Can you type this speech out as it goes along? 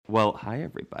Well, hi,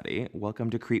 everybody. Welcome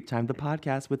to Creep Time, the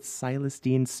podcast with Silas,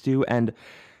 Dean, Stu, and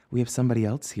we have somebody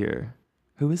else here.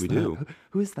 Who is that? Do.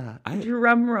 Who is that?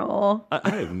 Drum roll. I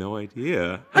have no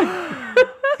idea.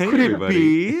 Hey, Could it everybody.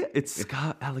 be? It's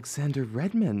Scott Alexander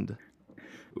Redmond.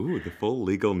 Ooh, the full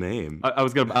legal name.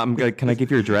 Can I give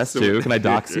your address too? Can I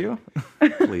dox you?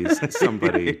 Please,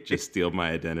 somebody just steal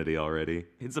my identity already.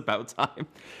 It's about time.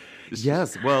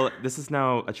 Yes, well, this is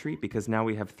now a treat because now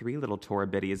we have 3 little tour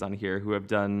biddies on here who have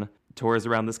done tours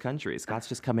around this country. Scott's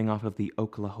just coming off of the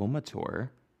Oklahoma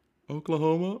tour.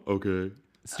 Oklahoma? Okay.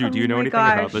 Stu, do you know my anything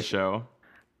about gosh. the show?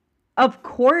 Of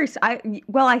course. I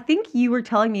think you were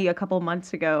telling me a couple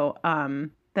months ago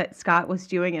that Scott was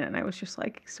doing it, and I was just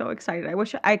like so excited. I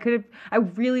wish I could have. I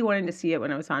really wanted to see it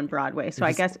when I was on Broadway. So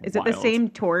I guess is it the wild. same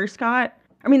tour, Scott?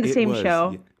 I mean, the It same was,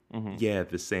 show. Yeah,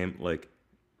 the same,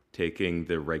 taking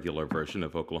the regular version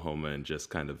of Oklahoma and just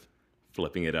kind of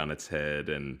flipping it on its head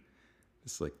and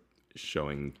it's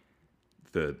showing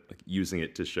using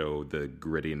it to show the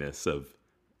grittiness of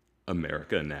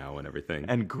America now and everything.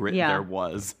 And grit Yeah. there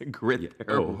was. Grit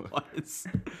there Oh. was.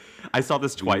 I saw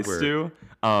this twice were- too.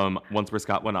 Once where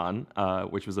Scott went on,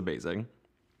 which was amazing.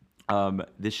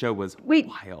 This show was Wait.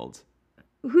 wild.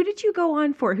 Who did you go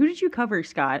on for? Who did you cover,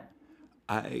 Scott?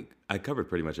 I covered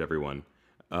pretty much everyone.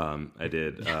 I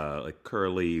did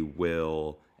Curly,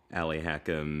 Will, Allie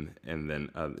Hackham, and then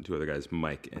 2 other guys,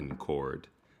 Mike and Cord.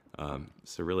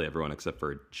 So really everyone except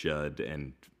for Judd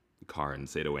and Karin,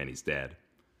 Sato Annie's dad.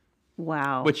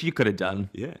 Wow. Which you could have done.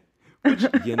 Yeah. Which,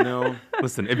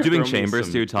 Listen, if doing Throw me Chambers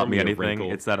some- too taught throw me me a anything,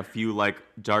 wrinkle. it's that a few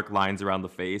dark lines around the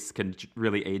face can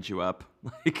really age you up.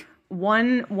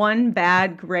 one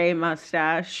bad gray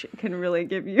mustache can really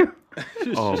give you.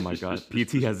 Oh my god,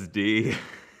 PTSD.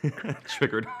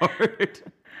 Triggered hard.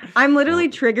 I'm literally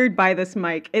triggered by this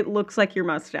mic. It looks like your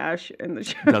mustache in the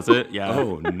show. Does it? Yeah.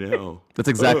 oh no. That's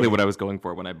exactly what I was going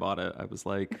for when I bought it. I was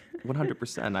like,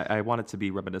 100%. I want it to be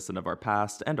reminiscent of our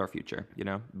past and our future,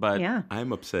 But Yeah.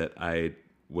 I'm upset I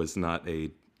was not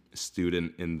a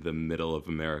student in the middle of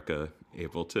America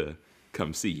able to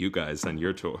come see you guys on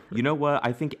your tour. you know what?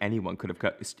 I think anyone could have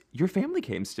cut. Your family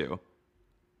came, Stu.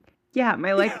 Yeah, my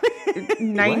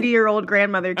 90-year-old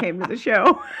grandmother came to the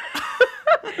show.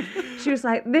 She was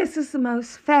like, "This is the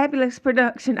most fabulous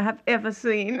production I've ever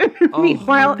seen."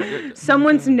 Meanwhile,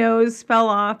 someone's nose fell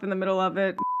off in the middle of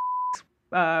it.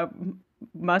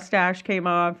 Mustache came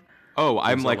off. Oh,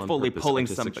 I'm It's like all on fully purpose, pulling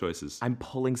artistic some. choices. I'm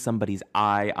pulling somebody's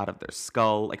eye out of their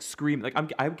skull, scream.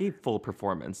 I gave full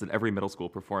performance in every middle school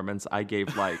performance. I gave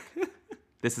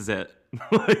this is it.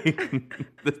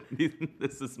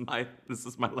 This is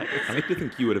my life. I like to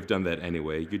think you would have done that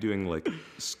anyway. You're doing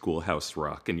Schoolhouse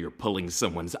Rock and you're pulling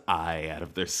someone's eye out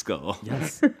of their skull.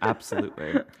 Yes,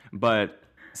 absolutely. But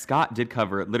Scott did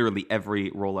cover literally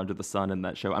every role under the sun in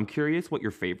that show. I'm curious what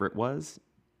your favorite was.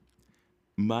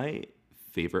 My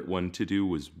favorite one to do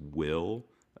was Will.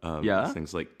 Yeah?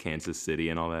 Things like Kansas City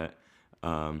and all that.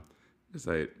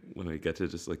 Because when I get to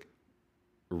just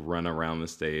run around the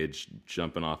stage,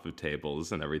 jumping off of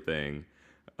tables and everything,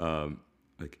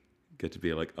 get to be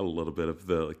a little bit of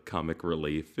the comic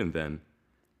relief, and then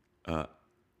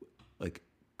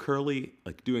Curly,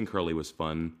 doing Curly was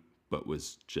fun, but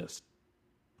was just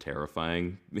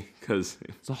terrifying because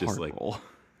It's a just hard role.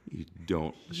 you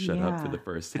don't shut up for Yeah. the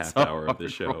first half a hour of the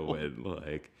hard show role.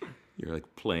 and you're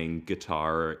playing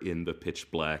guitar in the pitch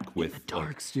black with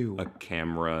dark, Stu. a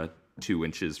camera 2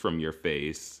 inches from your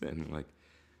face, and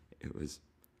it was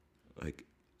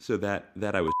so that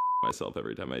I was myself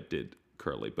every time I did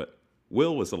Curly, but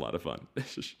Will was a lot of fun.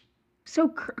 So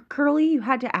Curly, you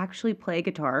had to actually play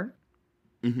guitar.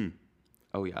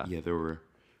 Oh yeah. Yeah, there were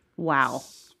Wow.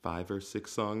 5 or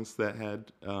 6 songs that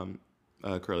had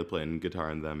Curly playing guitar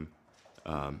in them,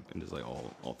 and just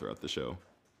all throughout the show.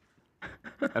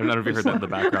 I don't know if you heard that in the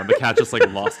background. The cat just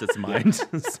lost its mind.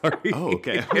 Sorry. Oh,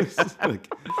 okay. I was just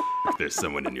if there's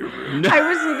someone in your room. I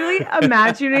was literally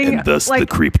imagining Thus the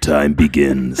creep time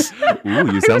begins.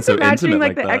 Ooh, you sound so imagining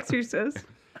intimate The that. Exorcist.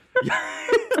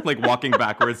 Walking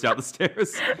backwards down the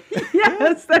stairs.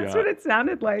 Yes, that's Yeah. what it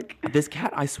sounded like. This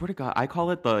cat, I swear to God, I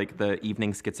call it the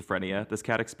evening schizophrenia. This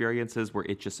cat experiences where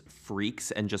it just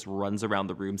freaks and just runs around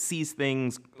the room, sees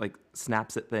things,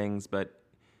 snaps at things. But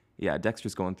yeah,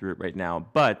 Dexter's going through it right now.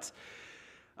 But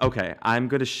okay, I'm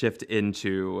going to shift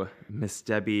into Miss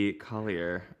Debbie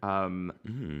Collier.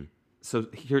 So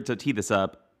here to tee this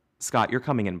up, Scott, you're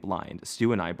coming in blind.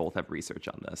 Stu and I both have research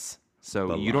on this.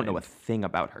 So you don't know a thing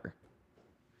about her.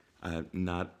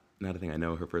 Not Not a thing. I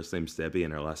know her first name's Debbie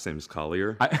and her last name's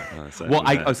Collier.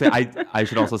 I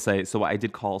should also say, so I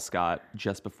did call Scott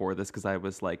just before this because I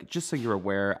was like, just so you're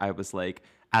aware, I was like,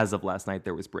 as of last night,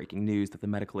 there was breaking news that the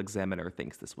medical examiner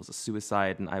thinks this was a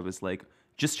suicide. And I was like,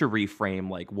 just to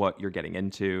reframe like what you're getting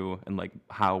into and like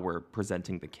how we're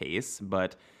presenting the case.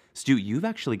 But Stu, you've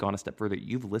actually gone a step further.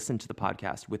 You've listened to the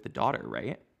podcast with the daughter,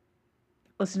 right?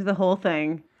 Listen to the whole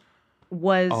thing. I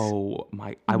wanted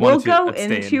we'll to go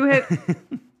abstain. into it.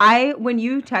 When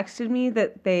you texted me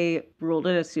that they ruled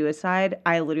it a suicide,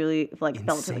 I literally fell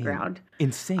to the ground.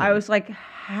 Insane. I was like,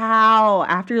 how?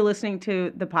 After listening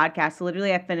to the podcast,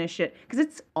 literally I finished it because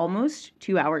it's almost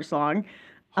 2 hours long.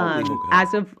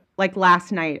 As of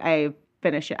last night, I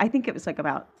finished it. I think it was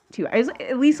about 2 hours,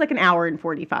 at least an hour and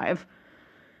 45.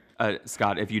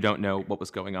 Scott, if you don't know what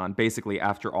was going on, basically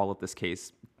after all of this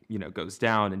case goes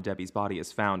down and Debbie's body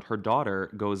is found, her daughter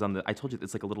goes on I told you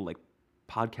it's a little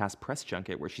podcast press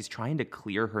junket where she's trying to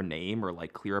clear her name or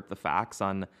clear up the facts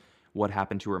on what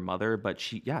happened to her mother. But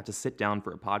to sit down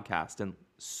for a podcast and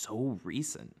so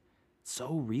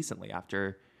recently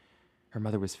after her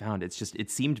mother was found,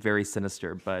 it seemed very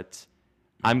sinister. But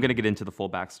I'm going to get into the full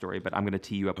backstory, but I'm going to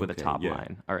tee you up with a top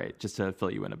line. All right, just to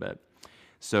fill you in a bit.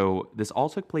 So this all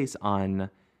took place on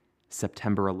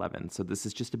September 11th. So this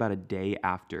is just about a day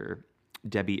after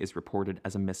Debbie is reported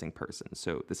as a missing person.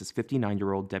 So this is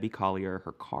 59-year-old Debbie Collier.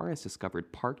 Her car is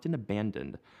discovered parked and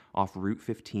abandoned off Route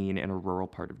 15 in a rural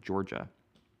part of Georgia.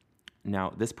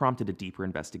 Now, this prompted a deeper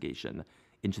investigation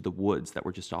into the woods that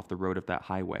were just off the road of that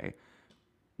highway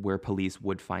where police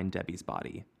would find Debbie's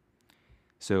body.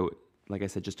 So, like I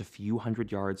said, just a few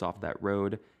hundred yards off that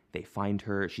road, they find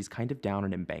her. She's kind of down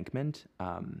an embankment.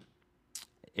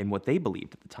 In what they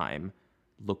believed at the time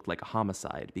looked like a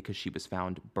homicide because she was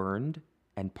found burned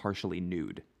and partially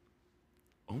nude.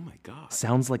 Oh my God.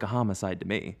 Sounds like a homicide to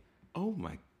me. Oh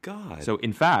my God. So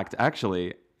in fact,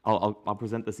 actually, I'll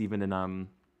present this even in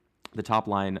the top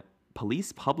line.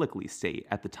 Police publicly state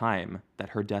at the time that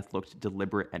her death looked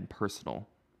deliberate and personal,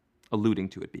 alluding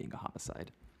to it being a homicide.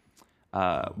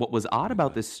 What was odd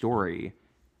about this story,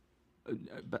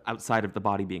 outside of the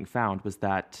body being found, was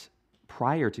that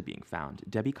prior to being found,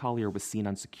 Debbie Collier was seen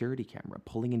on security camera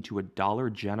pulling into a Dollar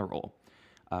General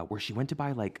where she went to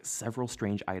buy several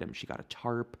strange items. She got a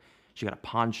tarp, she got a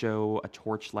poncho, a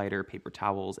torch lighter, paper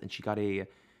towels, and she got a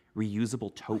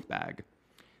reusable tote bag.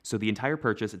 So the entire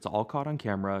purchase, it's all caught on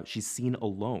camera. She's seen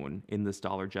alone in this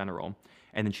Dollar General.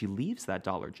 And then she leaves that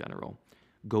Dollar General,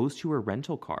 goes to her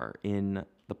rental car in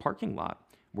the parking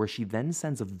lot, where she then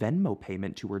sends a Venmo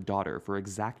payment to her daughter for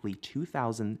exactly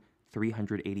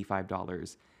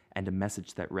 $2,385 and a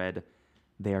message that read,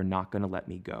 "They are not going to let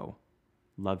me go.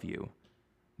 Love you.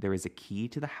 There is a key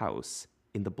to the house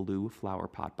in the blue flower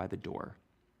pot by the door."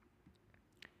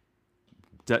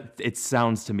 It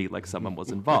sounds to me like someone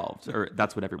was involved, or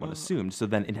that's what everyone assumed. So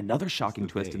then in another shocking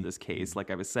twist in this case, like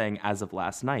I was saying, as of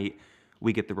last night,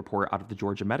 we get the report out of the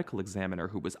Georgia medical examiner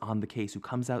who was on the case, who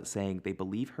comes out saying they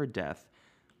believe her death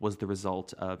was the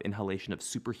result of inhalation of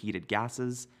superheated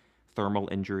gases, thermal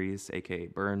injuries, aka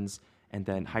burns, and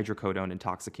then hydrocodone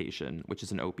intoxication, which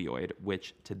is an opioid,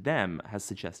 which to them has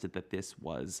suggested that this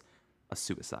was a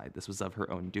suicide. This was of her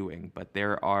own doing. But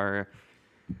there are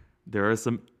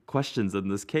some questions in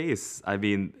this case. I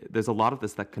mean, there's a lot of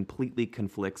this that completely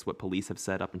conflicts what police have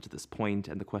said up until this point,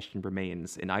 and the question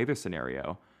remains, in either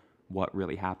scenario, what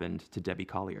really happened to Debbie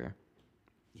Collier?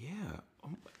 Yeah.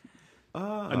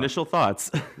 Initial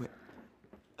thoughts. Wait,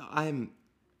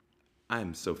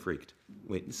 I'm so freaked.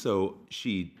 Wait, so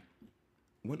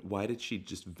why did she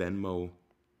just Venmo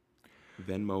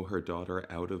her daughter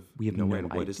out of nowhere?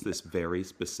 And what is this very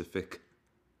specific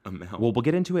amount? Well, we'll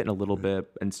get into it in a little bit.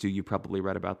 And Stu, you probably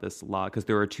read about this a lot because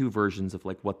there are two versions of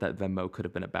what that Venmo could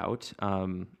have been about.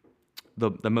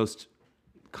 The most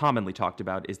commonly talked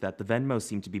about is that the Venmo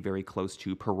seemed to be very close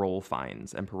to parole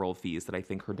fines and parole fees that I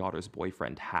think her daughter's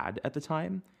boyfriend had at the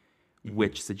time,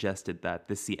 which suggested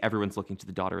that everyone's looking to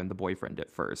the daughter and the boyfriend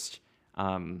at first.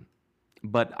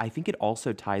 But I think it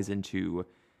also ties into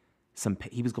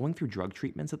he was going through drug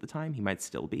treatments at the time. He might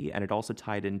still be. And it also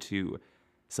tied into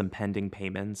some pending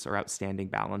payments or outstanding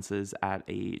balances at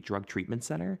a drug treatment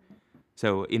center.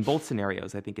 So in both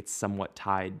scenarios, I think it's somewhat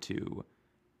tied to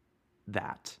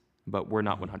that, but we're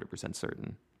not 100%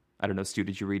 certain. I don't know, Stu,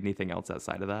 did you read anything else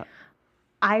outside of that?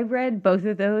 I read both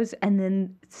of those, and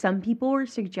then some people were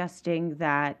suggesting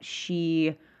that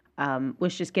she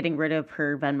was just getting rid of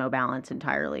her Venmo balance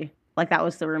entirely. That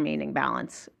was the remaining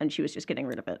balance, and she was just getting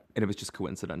rid of it. And it was just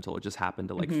coincidental. It just happened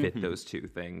to fit those two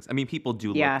things. I mean, people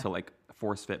do look to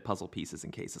force fit puzzle pieces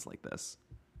in cases like this.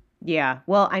 Yeah.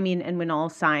 Well, I mean, and when all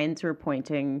signs were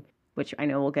pointing which I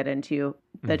know we'll get into,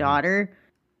 the daughter,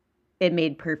 it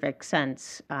made perfect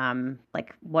sense.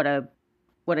 Like what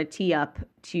a tee up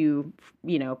to,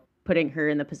 putting her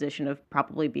in the position of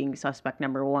probably being suspect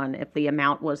number one if the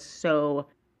amount was so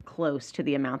close to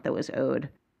the amount that was owed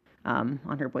on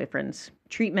her boyfriend's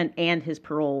treatment, and his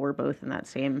parole were both in that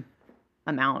same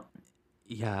amount.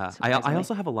 Yeah, I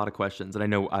also have a lot of questions, and I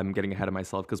know I'm getting ahead of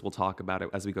myself because we'll talk about it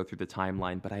as we go through the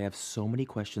timeline, but I have so many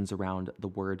questions around the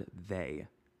word they.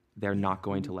 They're not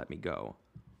going to let me go.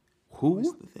 Who?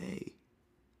 Who's the they?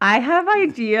 I have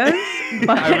ideas,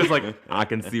 but I was like, I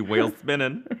can see whales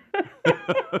spinning.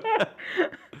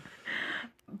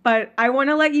 but I want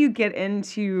to let you get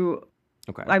into,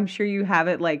 Okay. I'm sure you have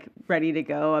it like ready to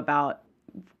go about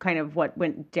kind of what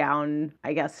went down,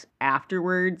 I guess,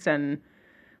 afterwards and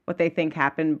what they think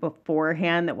happened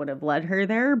beforehand that would have led her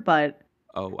there. But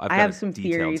Oh, I got have a some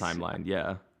detailed theories. timeline.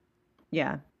 Yeah.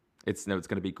 Yeah. It's going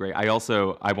to be great. I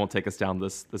won't take us down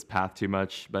this path too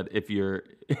much, but if you're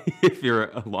if you're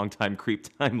a longtime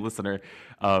Creep Time listener,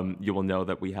 you will know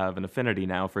that we have an affinity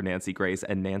now for Nancy Grace,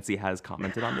 and Nancy has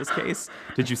commented on this case.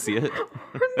 Did you see it?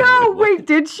 No, wait,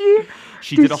 did she?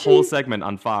 She did a whole segment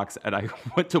on Fox, and I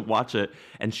went to watch it,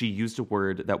 and she used a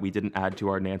word that we didn't add to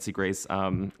our Nancy Grace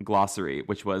glossary,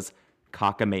 which was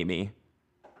cockamamie.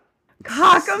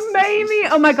 Cockamamie.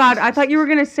 Oh my God. I thought you were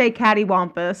going to say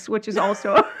cattywampus, which is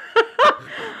also.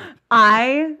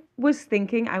 I was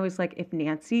thinking, I was like, if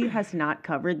Nancy has not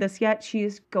covered this yet, she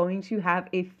is going to have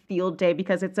a field day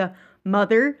because it's a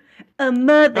mother,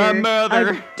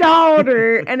 a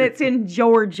daughter, and it's in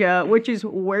Georgia, which is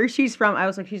where she's from. I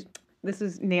was like, this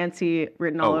is Nancy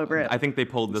written all over it. I think they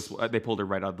pulled her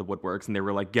right out of the woodworks, and they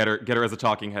were like, get her as a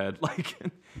talking head. Like,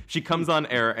 she comes on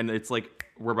air, and it's like,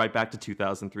 we're right back to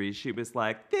 2003. She was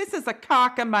like, this is a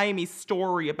cockamamie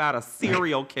story about a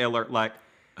serial killer. Like,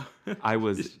 I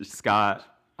was, Scott,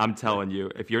 I'm telling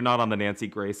you, if you're not on the Nancy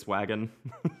Grace wagon,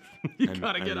 you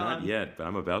gotta get on. Not yet, but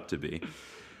I'm about to be.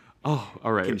 Oh,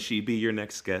 all right. Can she be your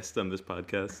next guest on this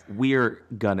podcast? We're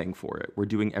gunning for it. We're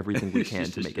doing everything we can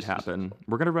to make it happen.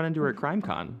 We're going to run into her at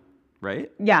CrimeCon,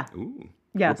 right? Yeah. Ooh.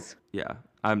 Yes. Yeah.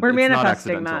 We're it's manifesting not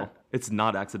accidental. that. It's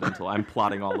not accidental. I'm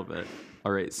plotting all of it.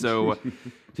 All right. So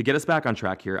to get us back on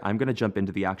track here, I'm going to jump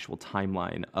into the actual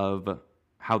timeline of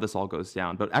how this all goes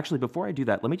down. But actually, before I do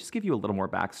that, let me just give you a little more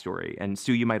backstory. And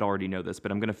Stu, you might already know this,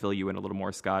 but I'm going to fill you in a little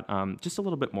more, Scott. Just a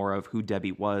little bit more of who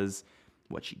Debbie was,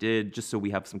 what she did, just so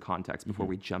we have some context before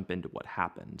we jump into what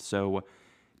happened. So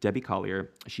Debbie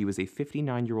Collier, she was a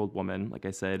 59-year-old woman, like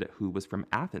I said, who was from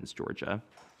Athens, Georgia,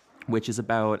 which is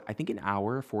about, I think, an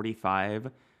hour 45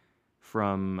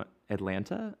 from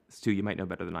Atlanta. Stu, you might know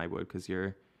better than I would because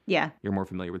you're more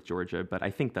familiar with Georgia, but I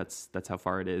think that's how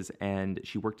far it is. And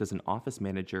she worked as an office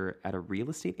manager at a real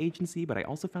estate agency, but I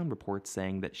also found reports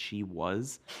saying that she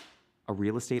was a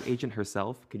real estate agent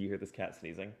herself. Could you hear this cat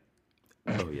sneezing?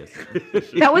 Oh, yes.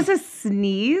 That was a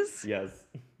sneeze? Yes.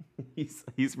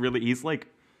 He's like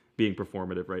being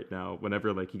performative right now.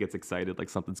 Whenever like he gets excited, like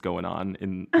something's going on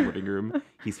in the living room,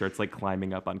 he starts like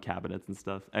climbing up on cabinets and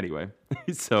stuff. Anyway,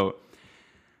 so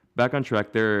back on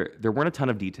track, there weren't a ton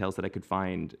of details that I could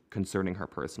find concerning her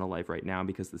personal life right now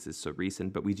because this is so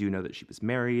recent, but we do know that she was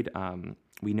married.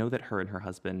 We know that her and her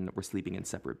husband were sleeping in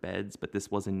separate beds, but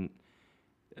this wasn't,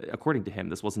 according to him,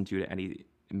 this wasn't due to any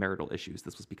marital issues.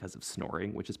 This was because of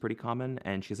snoring, which is pretty common.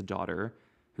 And she has a daughter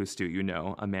who, Stu, you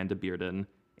know, Amanda Bearden,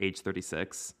 age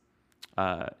 36.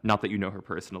 Not that you know her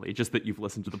personally, just that you've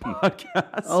listened to the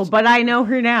podcast. Oh, but I know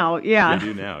her now. Yeah. I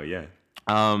do now, yeah.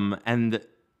 And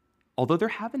although there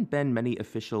haven't been many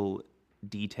official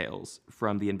details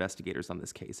from the investigators on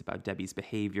this case about Debbie's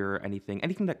behavior,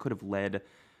 anything that could have led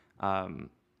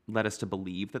us to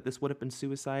believe that this would have been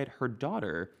suicide, her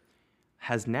daughter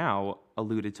has now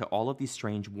alluded to all of these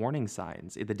strange warning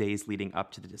signs in the days leading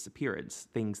up to the disappearance,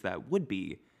 things that would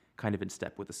be kind of in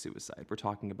step with a suicide. We're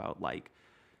talking about like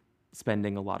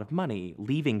spending a lot of money,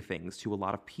 leaving things to a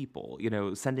lot of people,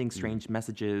 sending strange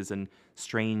messages and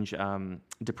strange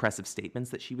depressive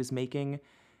statements that she was making,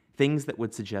 things that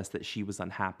would suggest that she was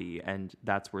unhappy, and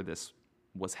that's where this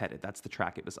was headed. That's the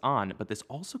track it was on. But this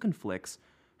also conflicts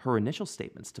her initial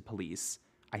statements to police,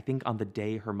 I think on the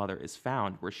day her mother is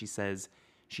found, where she says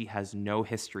she has no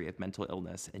history of mental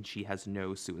illness and she has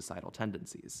no suicidal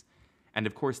tendencies. And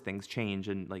of course, things change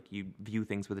and like you view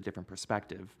things with a different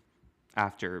perspective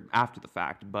after the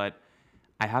fact. But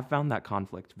I have found that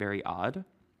conflict very odd.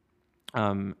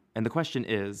 And the question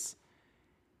is,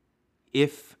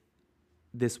 if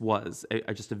this was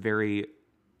just a very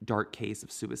dark case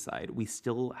of suicide, we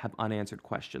still have unanswered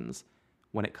questions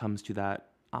when it comes to that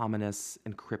ominous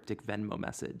and cryptic Venmo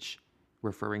message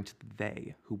referring to the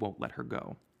they who won't let her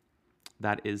go.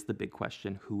 that is the big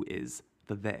question. Who is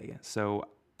the they? So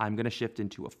I'm going to shift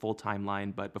into a full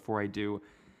timeline, but before I do,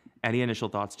 any initial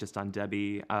thoughts just on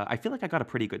Debbie? I feel like I got a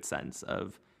pretty good sense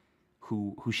of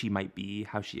who she might be,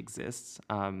 how she exists,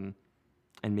 and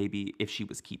maybe if she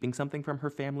was keeping something from her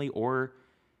family or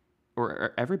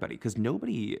everybody, because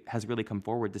nobody has really come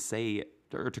forward to say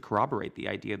or to corroborate the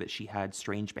idea that she had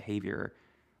strange behavior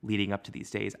leading up to these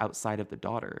days outside of the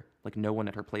daughter. Like, no one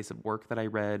at her place of work that I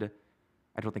read.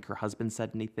 I don't think her husband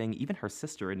said anything. Even her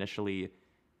sister initially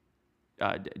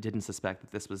didn't suspect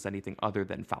that this was anything other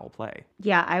than foul play.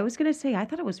 Yeah, I was going to say, I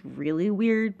thought it was really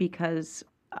weird because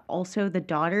also the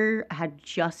daughter had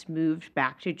just moved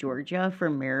back to Georgia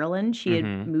from Maryland. She had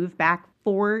moved back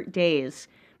 4 days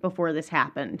before this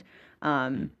happened.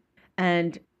 And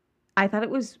I thought it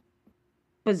was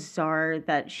bizarre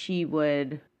that she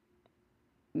would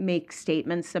make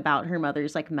statements about her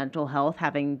mother's like mental health,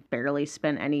 having barely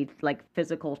spent any like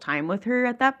physical time with her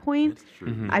at that point. That's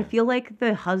true. I feel like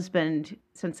the husband,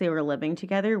 since they were living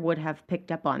together, would have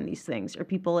picked up on these things, or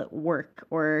people at work,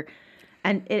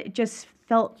 and it just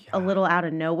felt a little out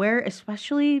of nowhere,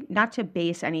 especially not to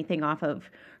base anything off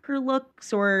of her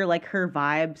looks or like her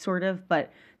vibe sort of, but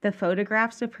the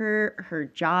photographs of her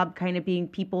job kind of being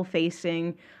people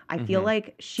facing. I feel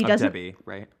like she doesn't Debbie,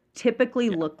 right? typically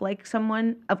look like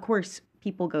someone. Of course,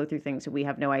 people go through things and we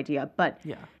have no idea, but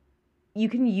you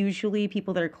can usually,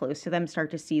 people that are close to them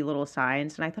start to see little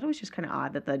signs. And I thought it was just kind of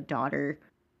odd that the daughter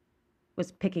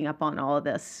was picking up on all of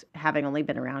this, having only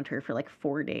been around her for like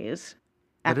 4 days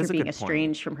after being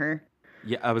estranged from her.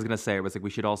 Yeah, I was going to say, it was like,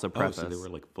 we should also preface. So they were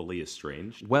like fully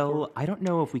estranged? Well, I don't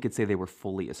know if we could say they were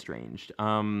fully estranged.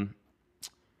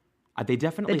 They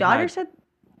definitely The daughter had said,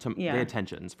 they had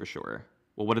tensions for sure.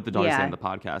 Well, what did the daughter say in the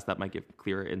podcast? That might give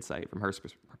clearer insight from her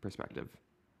perspective.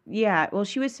 Yeah, well,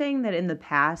 she was saying that in the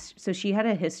past, so she had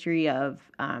a history of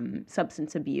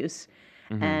substance abuse,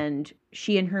 and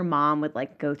she and her mom would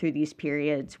like go through these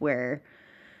periods where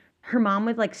her mom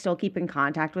would like still keep in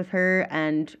contact with her,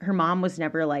 and her mom was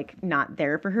never like not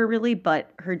there for her really,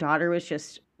 but her daughter was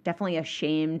just definitely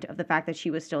ashamed of the fact that she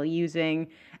was still using.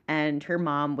 And her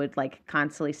mom would like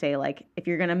constantly say, like, if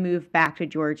you're going to move back to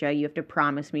Georgia, you have to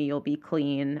promise me you'll be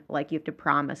clean. Like, you have to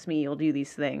promise me you'll do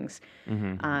these things.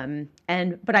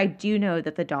 But I do know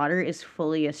that the daughter is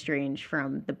fully estranged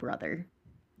from the brother.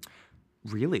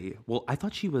 Really? Well, I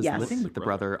thought she was living with the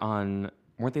brother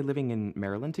weren't they living in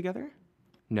Maryland together?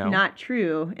 No. Not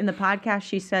true. In the podcast,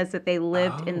 she says that they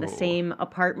lived in the same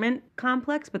apartment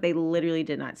complex, but they literally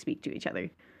did not speak to each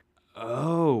other.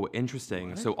 Oh, interesting.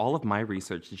 What? So all of my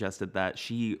research suggested that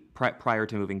she, prior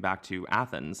to moving back to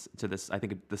Athens, to this, I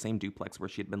think the same duplex where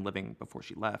she had been living before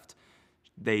she left,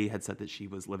 they had said that she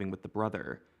was living with the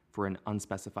brother for an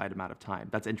unspecified amount of time.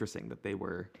 That's interesting that they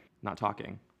were not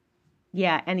talking.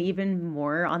 Yeah, and even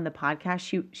more on the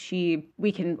podcast,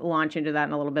 we can launch into that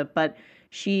in a little bit, but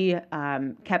she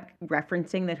kept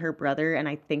referencing that her brother and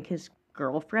I think his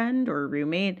girlfriend or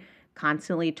roommate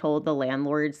constantly told the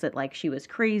landlords that like she was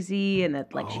crazy and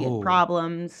that like she had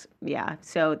problems. Yeah,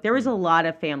 so there was a lot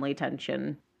of family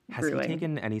tension. Has he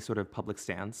taken any sort of public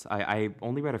stance? I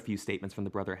only read a few statements from the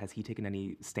brother. Has he taken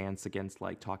any stance against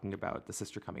like talking about the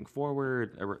sister coming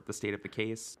forward or the state of the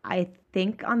case? I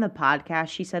think on the podcast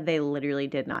she said they literally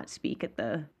did not speak at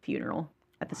the funeral,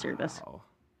 at the service.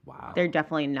 Wow. They're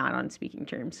definitely not on speaking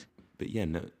terms. But yeah,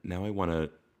 now I want to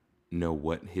know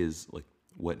what his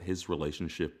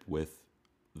relationship with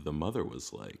the mother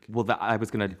was like. Well, I was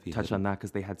going to touch on that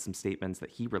because they had some statements that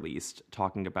he released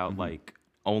talking about like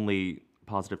only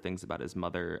positive things about his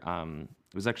mother.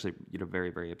 It was actually, very,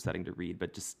 very upsetting to read,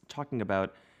 but just talking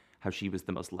about how she was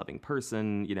the most loving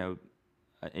person,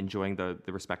 enjoying the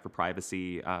respect for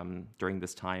privacy during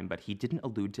this time, but he didn't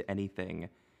allude to anything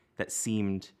that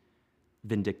seemed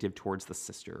vindictive towards the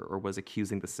sister or was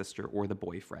accusing the sister or the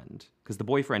boyfriend, because the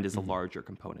boyfriend is a larger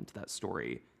component to that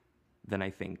story than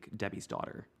I think Debbie's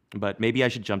daughter. But maybe I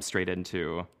should jump straight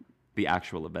into the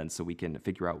actual events so we can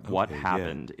figure out what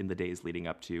happened in the days leading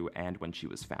up to and when she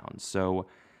was found. So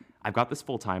I've got this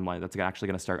full timeline that's actually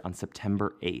going to start on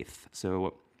September 8th.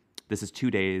 So this is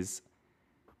 2 days.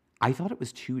 I thought it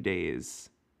was 2 days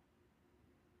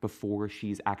before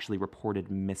she's actually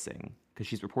reported missing, because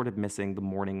she's reported missing the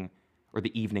morning or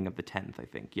the evening of the 10th, I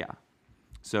think. Yeah.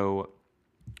 So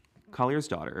Collier's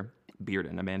daughter,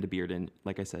 Amanda Bearden,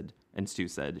 like I said, and Stu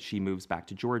said, she moves back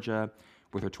to Georgia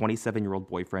with her 27-year-old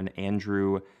boyfriend,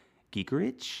 Andrew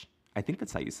Gigerich. I think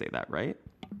that's how you say that, right?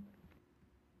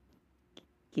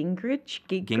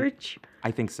 Gingrich.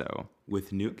 I think so.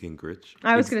 With Newt Gingrich.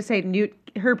 I was going to say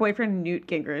her boyfriend, Newt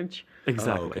Gingrich.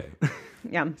 Exactly. Oh, okay.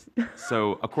 Yeah.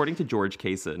 So, according to George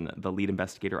Kaysen, the lead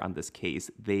investigator on this case,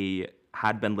 they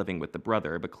had been living with the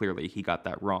brother, but clearly he got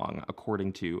that wrong,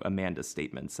 according to Amanda's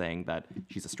statement saying that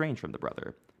she's estranged from the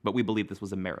brother. But we believe this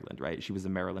was in Maryland, right? She was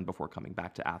in Maryland before coming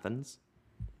back to Athens,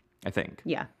 I think.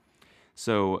 Yeah.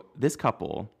 So, this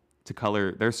couple, to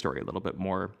color their story a little bit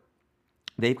more,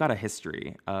 they've got a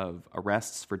history of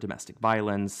arrests for domestic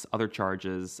violence, other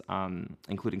charges,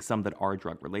 including some that are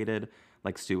drug-related,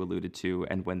 like Stu alluded to,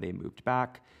 and when they moved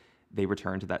back, they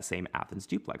returned to that same Athens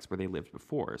duplex where they lived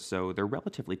before. So they're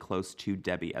relatively close to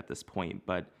Debbie at this point,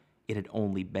 but it had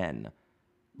only been,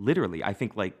 literally, I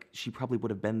think like she probably would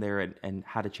have been there and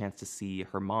had a chance to see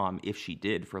her mom, if she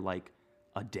did, for like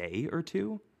a day or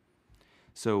two.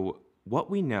 So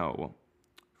what we know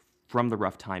from the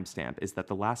rough timestamp is that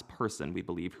the last person we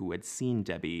believe who had seen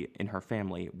Debbie in her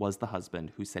family was the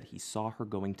husband, who said he saw her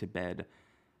going to bed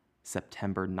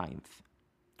September 9th,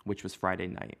 which was Friday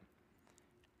night.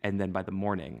 And then by the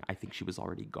morning, I think she was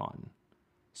already gone.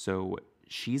 So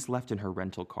she's left in her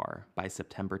rental car by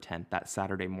September 10th, that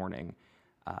Saturday morning,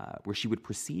 where she would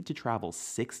proceed to travel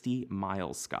 60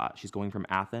 miles, Scott. She's going from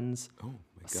Athens,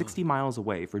 60 miles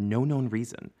away for no known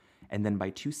reason. And then by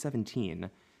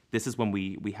 2:17, this is when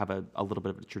we have a little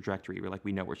bit of a trajectory.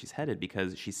 We know where she's headed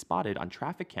because she's spotted on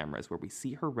traffic cameras where we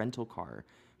see her rental car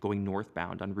going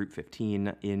northbound on Route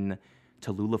 15 in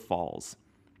Tallulah Falls.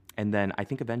 And then I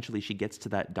think eventually she gets to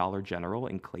that Dollar General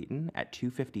in Clayton at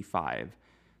 2:55.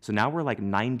 So now we're like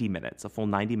 90 minutes, a full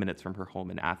 90 minutes from her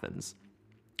home in Athens.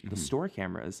 The store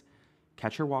cameras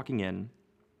catch her walking in,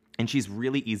 and she's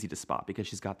really easy to spot because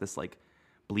she's got this like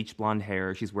bleach blonde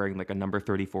hair. She's wearing like a number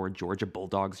 34 Georgia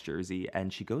Bulldogs jersey,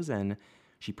 and she goes in,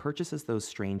 she purchases those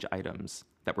strange items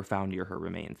that were found near her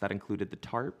remains. That included the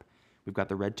tarp, we've got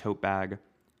the red tote bag,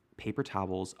 paper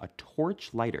towels, a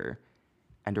torch lighter,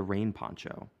 and a rain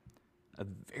poncho. A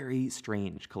very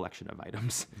strange collection of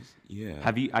items. Yeah.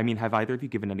 Have either of you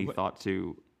given any thought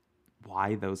to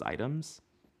why those items?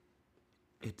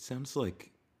 It sounds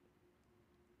like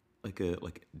a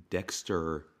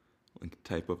Dexter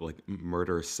type of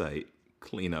murder site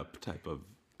cleanup type of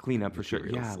Cleanup for sure.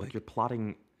 Yeah, like you're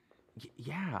plotting.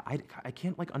 Yeah, I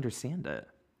can't understand it.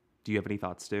 Do you have any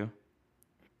thoughts, Stu?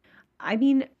 I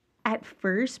mean, at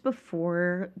first,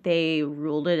 before they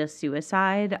ruled it a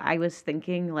suicide, I was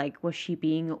thinking, was she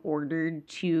being ordered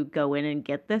to go in and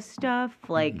get this stuff?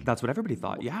 That's what everybody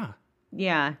thought. Yeah,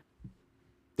 yeah.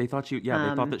 they thought they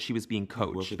thought that she was being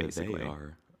coached, basically. They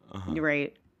are. You're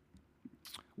right.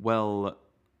 Well,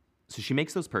 so she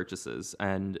makes those purchases,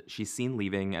 and she's seen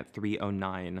leaving at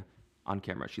 3:09 on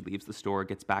camera. She leaves the store,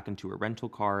 gets back into her rental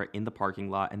car in the parking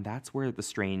lot, and that's where the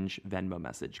strange Venmo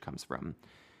message comes from.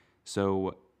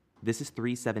 So this is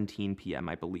 3:17 p.m.,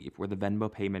 I believe, where the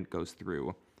Venmo payment goes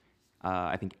through.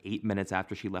 I think 8 minutes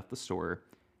after she left the store,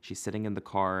 she's sitting in the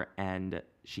car, and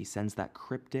she sends that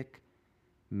cryptic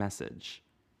message.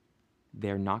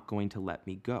 They're not going to let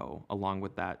me go, along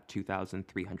with that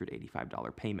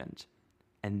 $2,385 payment.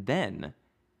 And then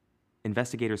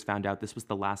investigators found out this was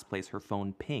the last place her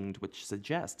phone pinged, which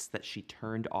suggests that she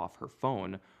turned off her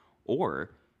phone,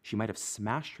 or she might have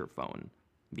smashed her phone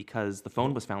because the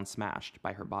phone was found smashed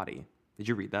by her body. Did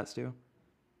you read that, Stu?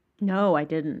 No, I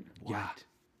didn't.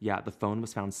 Yeah, the phone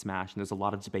was found smashed, and there's a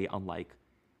lot of debate on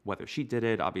whether she did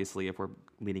it. Obviously, if we're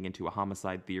leaning into a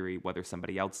homicide theory, whether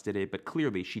somebody else did it, but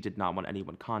clearly she did not want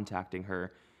anyone contacting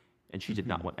her, and she did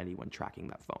not want anyone tracking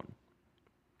that phone.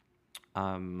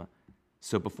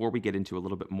 So before we get into a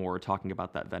little bit more talking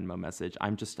about that Venmo message,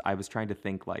 I was trying to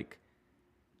think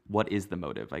what is the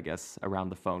motive, I guess, around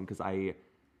the phone? Because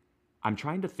I'm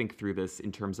trying to think through this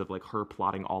in terms of her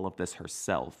plotting all of this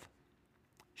herself.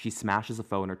 She smashes a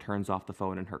phone or turns off the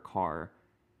phone in her car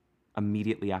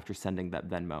immediately after sending that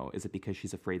Venmo. Is it because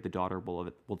she's afraid the daughter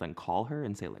will then call her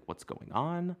and say what's going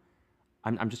on?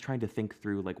 I'm just trying to think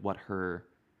through what her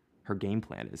game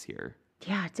plan is here.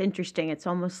 Yeah, it's interesting. It's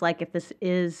almost like if this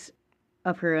is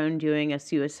of her own doing, a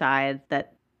suicide,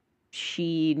 that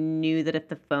she knew that if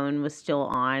the phone was still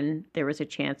on, there was a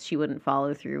chance she wouldn't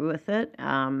follow through with it.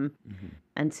 And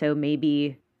so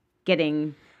maybe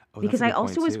getting... because I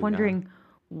also was wondering,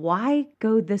 why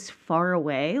go this far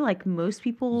away? Most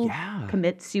people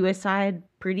commit suicide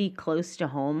pretty close to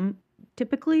home,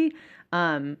 typically.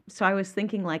 So I was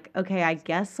thinking okay, I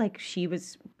guess she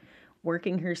was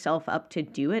working herself up to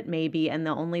do it maybe, and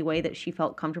the only way that she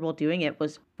felt comfortable doing it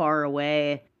was far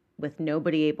away with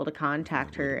nobody able to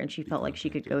contact her, and she felt like she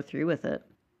could go through with it.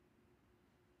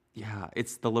 Yeah,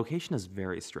 the location is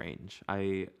very strange.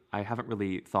 I haven't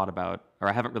really thought about, or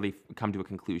I haven't really come to a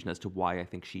conclusion as to why I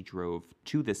think she drove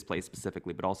to this place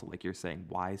specifically, but also like you're saying,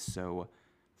 why so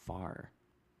far?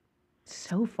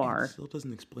 So It far. still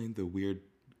doesn't explain the weird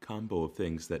combo of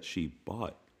things that she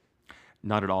bought.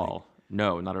 Not at all.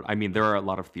 No, not at I mean, there are a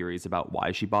lot of theories about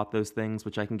why she bought those things,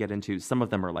 which I can get into. Some of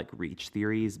them are like reach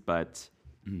theories, but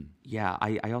yeah,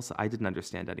 I didn't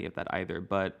understand any of that either.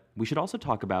 But we should also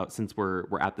talk about, since we're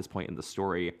at this point in the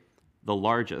story, the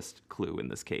largest clue in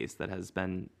this case that has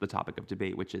been the topic of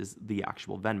debate, which is the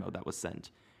actual Venmo that was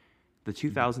sent. The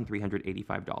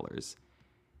 $2,385.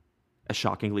 A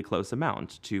shockingly close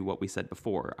amount to what we said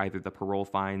before, either the parole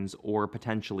fines or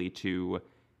potentially to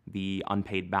the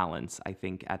unpaid balance, I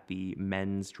think, at the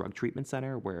men's drug treatment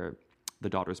center where the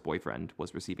daughter's boyfriend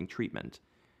was receiving treatment.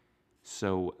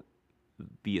 So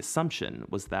the assumption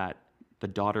was that the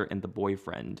daughter and the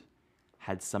boyfriend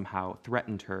had somehow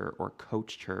threatened her or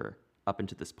coached her up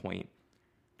into this point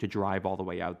to drive all the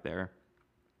way out there,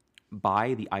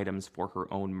 buy the items for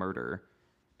her own murder,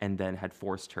 and then had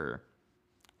forced her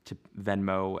to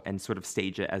Venmo and sort of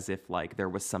stage it as if like there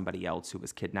was somebody else who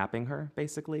was kidnapping her,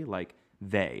 basically. Like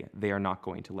they are not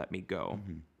going to let me go.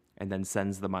 And then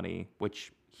sends the money,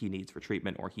 which he needs for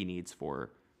treatment or he needs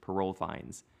for parole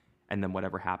fines. And then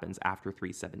whatever happens after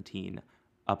 3/17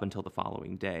 up until the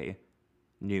following day,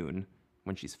 noon,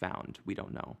 when she's found, we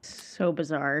don't know. So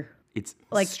bizarre. It's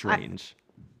Like, strange.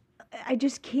 I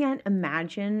just can't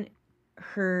imagine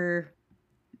her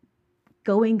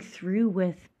going through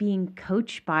with being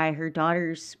coached by her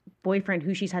daughter's boyfriend,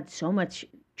 who she's had so much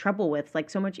trouble with, like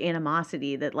so much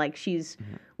animosity that like she's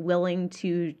willing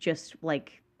to just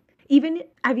like, even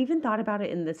I've even thought about it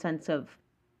in the sense of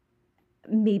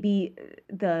maybe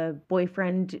the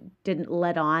boyfriend didn't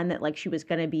let on that like she was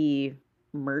going to be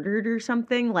murdered or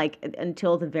something, like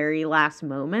until the very last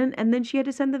moment, and then she had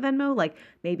to send the Venmo. Like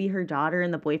maybe her daughter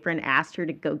and the boyfriend asked her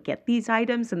to go get these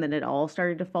items and then it all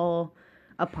started to fall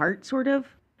apart, sort of.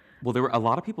 Well, there were a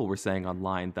lot of people were saying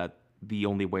online that the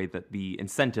only way that the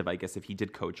incentive, I guess, if he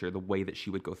did coach her, the way that she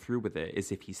would go through with it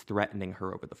is if he's threatening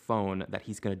her over the phone that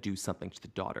he's going to do something to the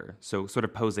daughter. So sort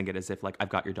of posing it as if like, I've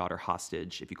got your daughter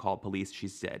hostage. If you call police,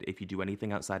 she's dead. If you do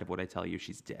anything outside of what I tell you,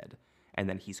 she's dead. And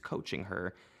then he's coaching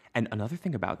her. And another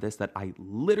thing about this that I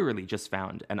literally just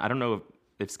found, and I don't know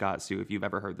if Scott, Sue, if you've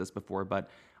ever heard this before, but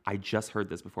I just heard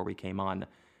this before we came on.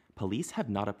 Police have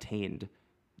not obtained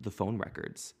the phone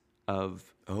records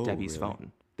of Debbie's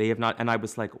phone. They have not, and I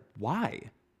was like, why?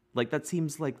 Like that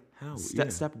seems like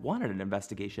step one in an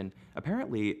investigation.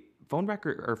 Apparently, phone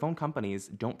companies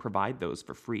don't provide those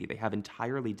for free. They have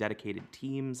entirely dedicated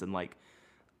teams and like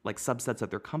subsets of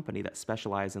their company that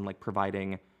specialize in like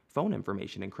providing phone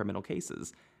information in criminal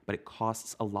cases. But it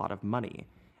costs a lot of money.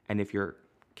 And if you're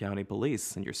county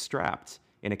police and you're strapped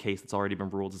in a case that's already been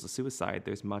ruled as a suicide,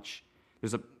 there's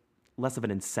a less of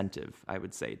an incentive, I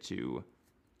would say, to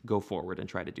go forward and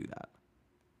try to do that.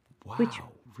 Wow, Which-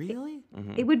 really?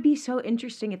 It would be so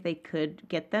interesting if they could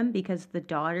get them, because the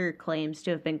daughter claims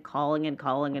to have been calling and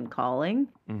calling and calling.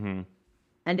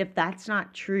 And if that's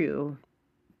not true,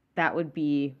 that would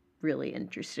be really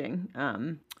interesting.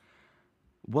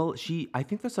 Well, I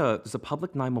think there's a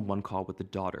public 911 call with the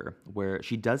daughter where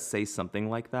she does say something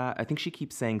like that. I think she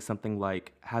keeps saying something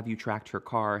like, have you tracked her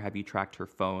car? Have you tracked her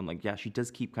phone? Like, yeah, she does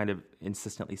keep kind of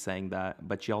insistently saying that.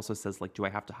 But she also says, like, do I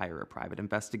have to hire a private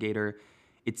investigator?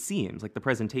 It seems like the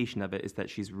presentation of it is that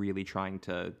she's really trying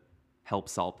to help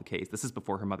solve the case. This is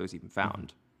before her mother's even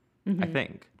found, I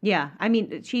think. Yeah, I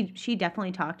mean, she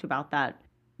definitely talked about that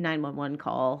 911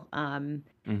 call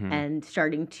and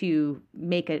starting to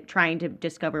trying to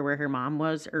discover where her mom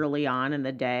was early on in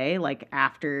the day, like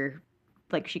after,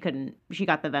 like she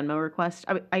got the Venmo request,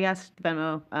 I guess,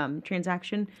 Venmo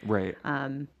transaction. Right.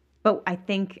 But I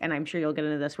think, and I'm sure you'll get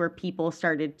into this, where people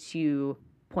started to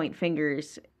point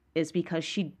fingers is because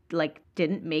she like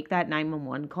didn't make that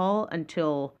 911 call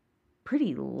until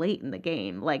pretty late in the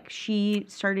game. Like she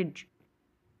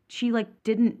like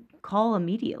didn't call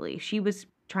immediately. She was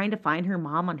trying to find her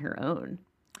mom on her own.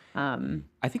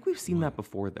 I think we've seen that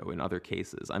before, though, in other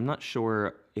cases. I'm not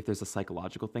sure if there's a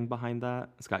psychological thing behind that.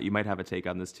 Scott, you might have a take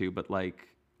on this too, but like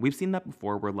we've seen that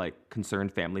before where like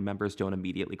concerned family members don't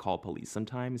immediately call police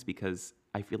sometimes because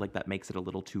I feel like that makes it a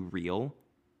little too real,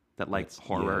 that like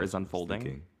horror is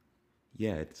unfolding.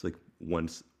 Yeah, it's like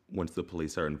once the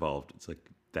police are involved, it's like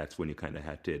that's when you kind of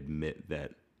have to admit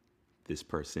that this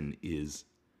person is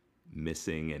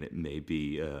missing and it may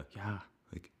be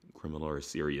like criminal or a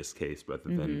serious case rather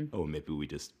than maybe we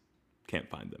just can't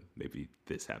find them. Maybe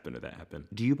this happened or that happened.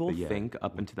 Do you both think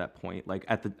up until that point, like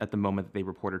at the moment that they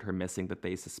reported her missing, that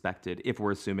they suspected, if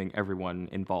we're assuming everyone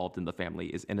involved in the family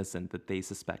is innocent, that they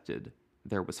suspected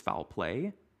there was foul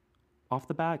play off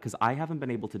the bat? Because I haven't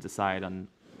been able to decide on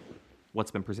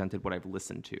what's been presented, what I've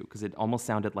listened to, because it almost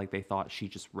sounded like they thought she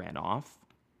just ran off.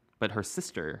 But her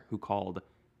sister, who called,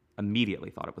 immediately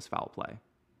thought it was foul play.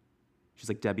 She's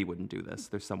like, Debbie wouldn't do this.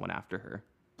 There's someone after her.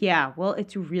 Yeah, well,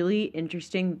 it's really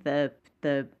interesting the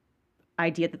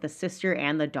idea that the sister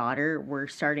and the daughter were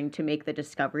starting to make the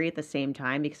discovery at the same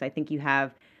time, because I think you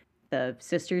have the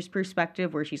sister's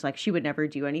perspective where she's like, she would never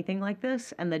do anything like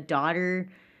this, and the daughter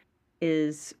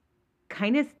is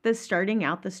kind of starting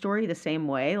out the story the same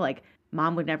way, like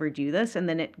mom would never do this, and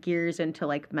then it gears into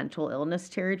like mental illness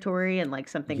territory and like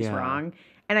something's wrong.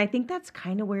 And I think that's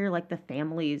kind of where like the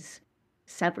family's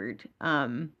severed.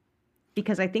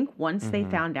 Because I think once they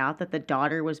found out that the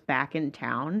daughter was back in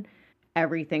town,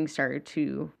 everything started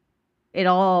it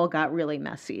all got really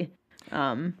messy.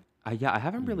 I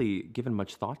haven't really given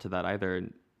much thought to that either.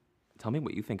 Tell me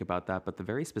what you think about that, but the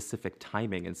very specific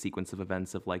timing and sequence of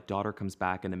events of like daughter comes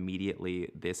back and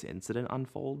immediately this incident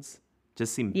unfolds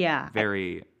just seemed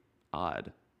very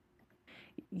odd.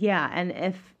 Yeah, and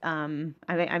if, I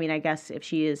mean, I guess if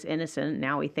she is innocent,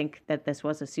 now we think that this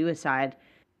was a suicide.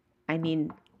 I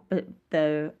mean, but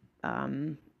the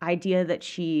idea that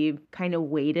she kind of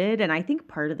waited, and I think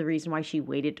part of the reason why she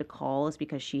waited to call is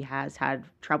because she has had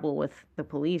trouble with the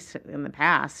police in the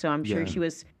past, so I'm sure she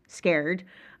was scared.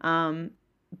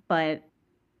 But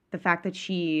the fact that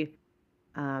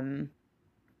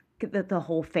that the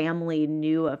whole family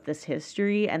knew of this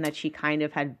history and that she kind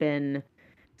of had been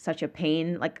such a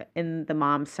pain, like in the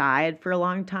mom's side for a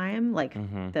long time, like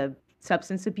the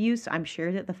substance abuse, I'm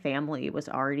sure that the family was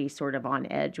already sort of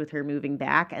on edge with her moving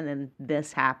back, and then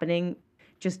this happening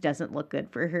just doesn't look good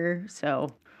for her. So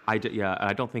I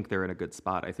don't think they're in a good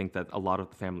spot. I think that a lot of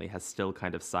the family has still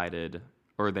kind of sided,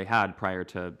 or they had prior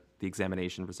to the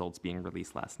examination results being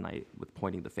released last night, with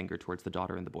pointing the finger towards the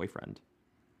daughter and the boyfriend.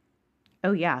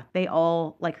 Oh yeah, they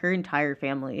all, like her entire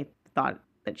family thought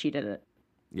that she did it.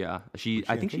 Yeah,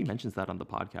 I think she mentions that on the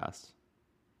podcast.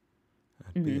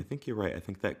 I think you're right. I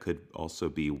think that could also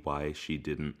be why she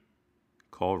didn't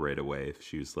call right away. If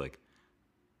she was like,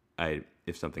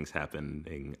 if something's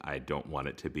happening, I don't want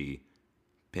it to be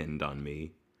pinned on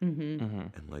me,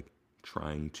 and like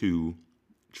trying to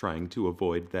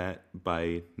avoid that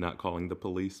by not calling the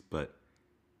police, but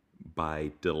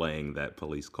by delaying that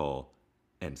police call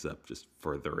ends up just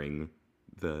furthering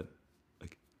the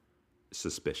like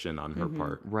suspicion on her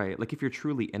part. Right. Like if you're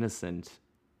truly innocent,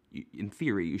 in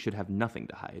theory, you should have nothing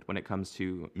to hide when it comes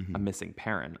to a missing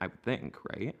parent, I would think,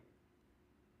 right?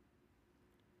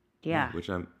 Yeah. Which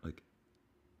I'm like,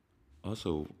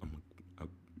 also,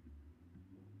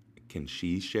 can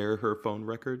she share her phone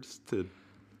records to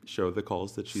show the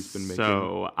calls that she's been making?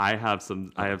 So I have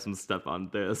some stuff on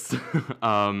this.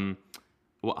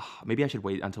 Well, maybe I should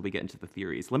wait until we get into the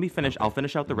theories. Let me finish. Okay. I'll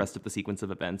finish out the rest of the sequence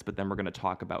of events, but then we're going to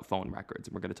talk about phone records,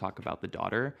 and we're going to talk about the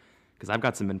daughter, because I've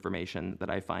got some information that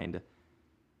I find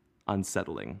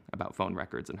unsettling about phone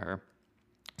records and her.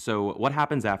 So what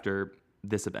happens after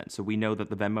this event? So we know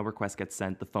that the Venmo request gets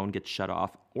sent, the phone gets shut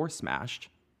off or smashed,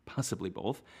 possibly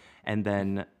both, and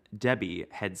then Debbie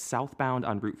heads southbound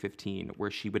on Route 15,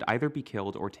 where she would either be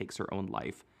killed or takes her own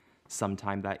life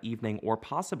sometime that evening, or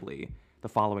possibly the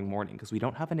following morning, because we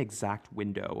don't have an exact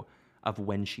window of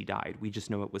when she died. We just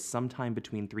know it was sometime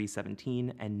between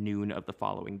 3:17 and noon of the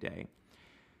following day.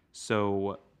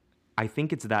 So I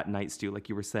think it's that night, Stu, like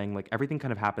you were saying, like everything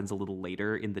kind of happens a little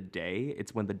later in the day.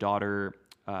 It's when the daughter,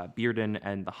 Bearden,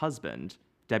 and the husband,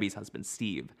 Debbie's husband,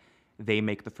 Steve, they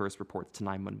make the first reports to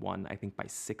 911, I think by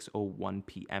 6:01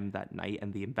 p.m. that night,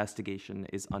 and the investigation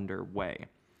is underway.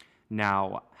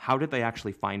 Now, how did they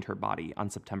actually find her body on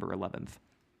September 11th?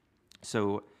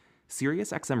 So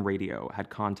Sirius XM Radio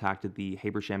had contacted the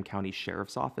Habersham County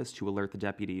Sheriff's Office to alert the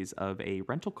deputies of a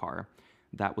rental car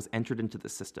that was entered into the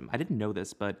system. I didn't know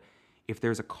this, but if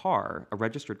there's a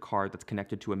registered car that's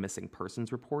connected to a missing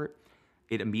persons report,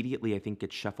 it immediately, I think,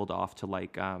 gets shuffled off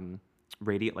to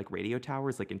radio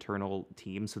towers, like internal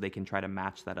teams, so they can try to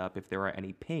match that up if there are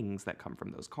any pings that come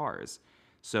from those cars.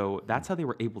 So that's how they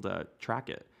were able to track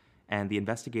it. And the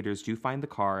investigators do find the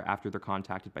car after they're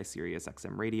contacted by Sirius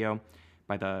XM Radio,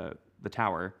 by the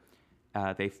tower.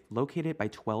 They locate it by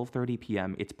 12:30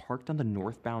 p.m. It's parked on the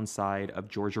northbound side of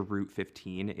Georgia Route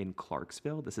 15 in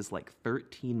Clarksville. This is like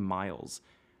 13 miles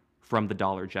from the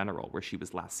Dollar General where she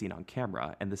was last seen on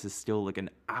camera, and this is still like an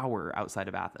hour outside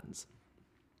of Athens.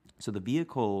 So the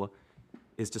vehicle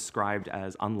is described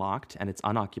as unlocked and it's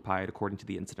unoccupied according to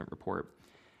the incident report.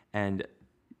 And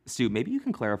Stu, maybe you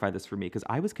can clarify this for me because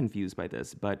I was confused by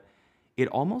this, but it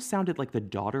almost sounded like the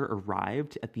daughter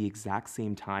arrived at the exact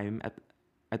same time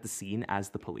at the scene as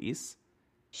the police.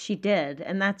 She did,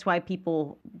 and that's why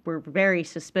people were very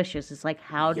suspicious. It's like,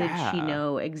 how did she Yeah.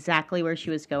 know exactly where she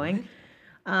was going?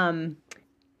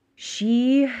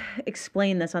 She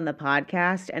explained this on the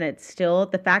podcast, and it's still,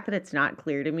 the fact that it's not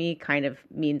clear to me kind of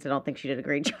means I don't think she did a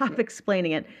great job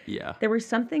explaining it. Yeah. There was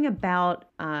something about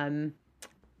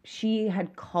she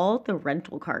had called the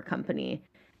rental car company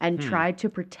and tried to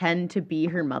pretend to be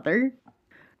her mother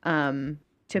to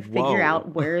figure Whoa.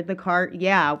 out where the car,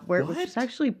 which is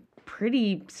actually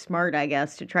pretty smart, I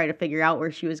guess, to try to figure out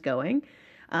where she was going.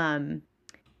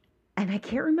 And I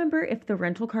can't remember if the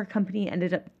rental car company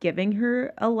ended up giving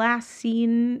her a last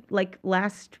scene, like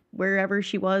last wherever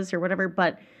she was or whatever,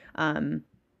 but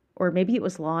or maybe it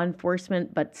was law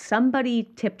enforcement, but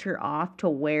somebody tipped her off to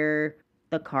where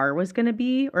the car was going to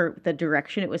be or the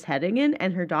direction it was heading in,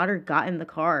 and her daughter got in the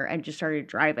car and just started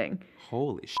driving.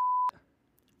 Holy shit.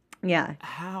 Yeah.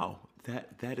 How?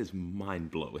 That is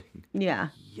mind-blowing. Yeah.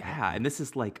 Yeah, and this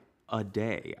is like a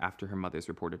day after her mother's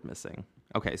reported missing.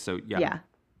 Okay, so Yeah.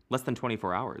 less than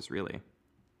 24 hours, really.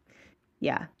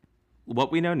 Yeah.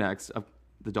 What we know next,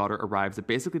 the daughter arrives at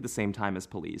basically the same time as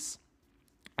police.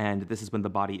 And this is when the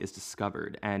body is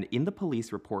discovered. And in the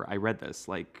police report, I read this,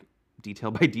 like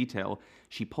detail by detail.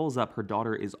 She pulls up, her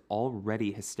daughter is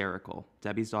already hysterical.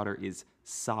 Debbie's daughter is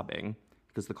sobbing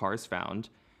because the car is found.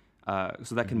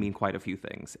 So that can mean quite a few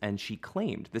things. And she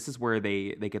claimed, this is where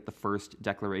they get the first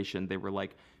declaration. They were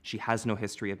like, she has no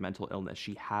history of mental illness.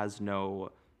 She has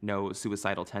no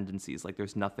suicidal tendencies. Like,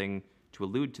 there's nothing to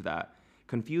allude to that.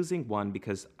 Confusing, one,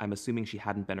 because I'm assuming she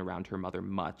hadn't been around her mother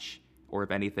much, or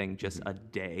if anything, just a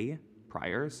day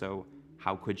prior. So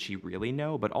how could she really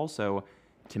know? But also,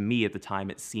 to me at the time,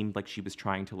 it seemed like she was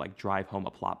trying to like drive home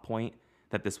a plot point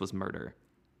that this was murder.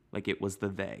 Like, it was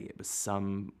it was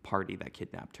some party that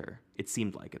kidnapped her. It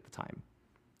seemed like at the time,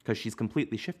 because she's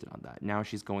completely shifted on that. Now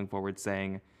she's going forward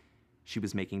saying she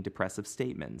was making depressive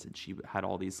statements and she had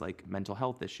all these like mental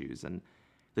health issues. And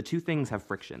the two things have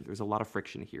friction. There's a lot of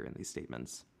friction here in these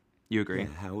statements. You agree?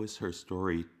 Yeah, how has her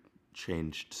story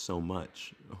changed so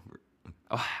much?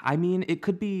 I mean, it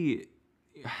could be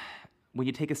when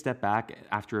you take a step back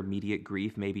after immediate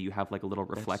grief, maybe you have like a little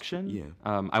reflection.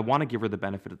 Yeah. I want to give her the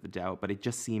benefit of the doubt, but it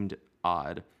just seemed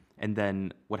odd. And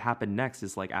then what happened next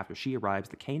is, like, after she arrives,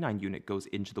 the canine unit goes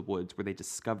into the woods where they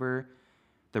discover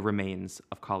the remains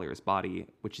of Collier's body,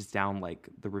 which is down like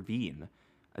the ravine.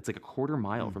 It's like a quarter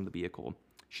mile from the vehicle.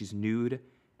 She's nude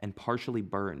and partially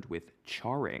burned with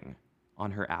charring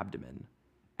on her abdomen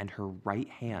and her right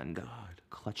hand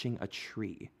clutching a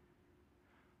tree.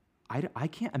 I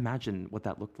can't imagine what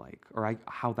that looked like or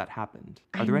how that happened.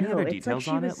 Are there any other details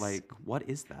on it? Like, what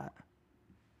is that?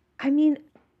 I mean,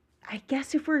 I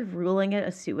guess if we're ruling it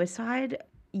a suicide,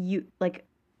 you like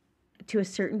to a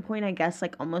certain point, I guess,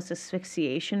 like almost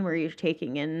asphyxiation where you're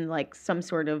taking in like some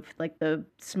sort of like the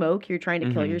smoke, you're trying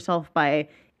to kill yourself by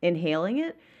inhaling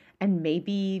it. And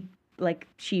maybe like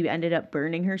she ended up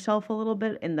burning herself a little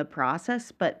bit in the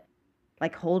process, but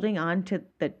like holding on to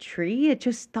the tree, it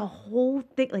just, the whole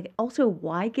thing, like also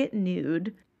why get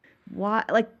nude? Why,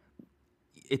 like,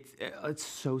 It's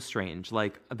so strange.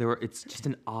 Like, it's just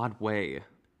an odd way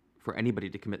for anybody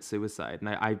to commit suicide. And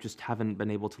I just haven't been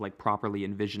able to like properly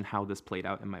envision how this played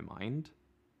out in my mind.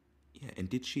 Yeah, and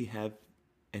did she have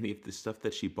any of the stuff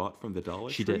that she bought from the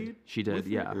Dollar She Tree? did. She did. with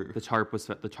her, Yeah. or- The tarp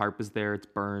was there. It's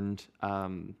burned.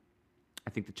 I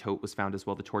think the tote was found as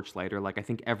well. The torch lighter. Like, I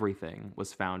think everything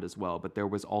was found as well. But there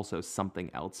was also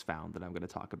something else found that I'm going to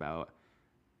talk about,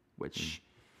 which.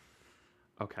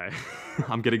 Okay,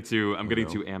 I'm getting too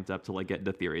amped up to like get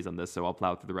into theories on this, so I'll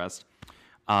plow through the rest.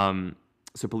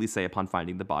 So police say upon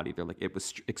finding the body, they're like, it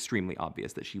was extremely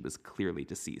obvious that she was clearly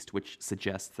deceased, which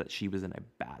suggests that she was in a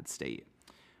bad state.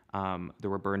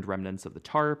 There were burned remnants of the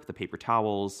tarp, the paper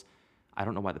towels. I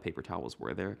don't know why the paper towels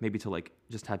were there. Maybe to like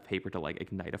just have paper to like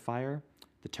ignite a fire.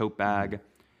 The tote bag.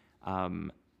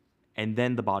 And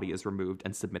then the body is removed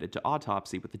and submitted to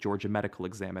autopsy with the Georgia medical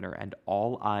examiner, and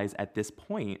all eyes at this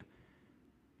point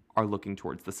are looking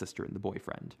towards the sister and the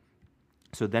boyfriend.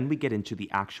 So then we get into the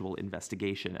actual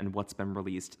investigation and what's been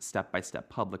released step by step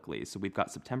publicly. So we've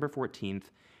got September 14th.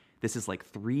 This is like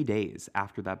 3 days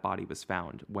after that body was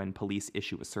found when police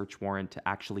issue a search warrant to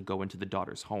actually go into the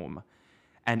daughter's home.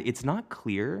 And it's not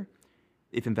clear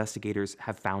if investigators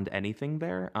have found anything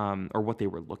there or what they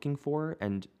were looking for.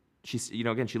 And she's,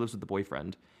 again, she lives with the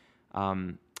boyfriend.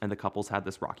 And the couple's had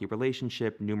this rocky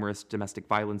relationship, numerous domestic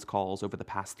violence calls over the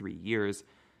past 3 years.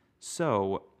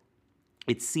 So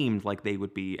it seemed like they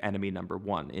would be enemy number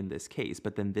one in this case.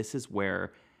 But then this is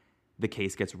where the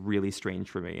case gets really strange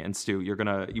for me. And Stu,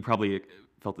 you probably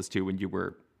felt this too when you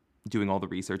were doing all the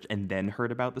research and then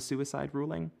heard about the suicide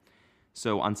ruling.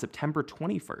 So on September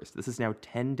 21st, this is now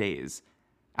 10 days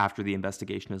after the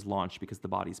investigation is launched because the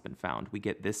body's been found, we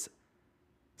get this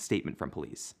statement from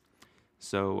police.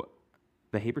 So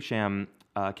the Habersham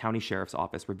County Sheriff's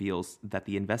Office reveals that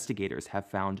the investigators have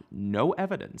found no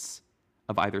evidence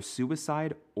of either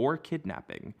suicide or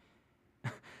kidnapping.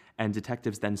 And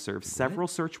detectives then serve several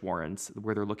search warrants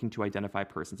where they're looking to identify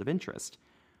persons of interest.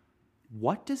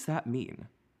 What does that mean?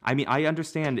 I mean, I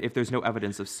understand if there's no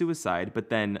evidence of suicide, but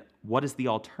then what is the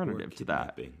alternative to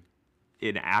that?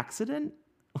 An accident?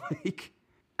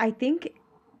 I think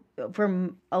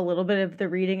from a little bit of the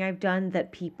reading I've done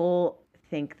that people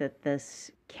think that this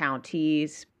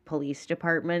county's police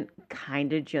department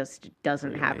kind of just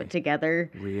doesn't have it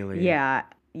together. Really? Yeah.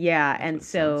 Yeah. And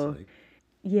so, like.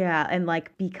 yeah. And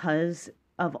because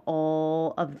of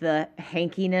all of the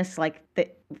hankiness,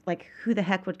 who the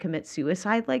heck would commit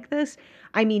suicide like this?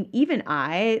 I mean, even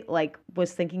I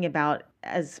was thinking about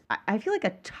I feel like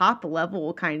a top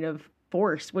level kind of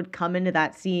force would come into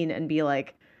that scene and be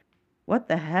like, what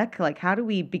the heck? How do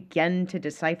we begin to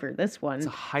decipher this one? It's a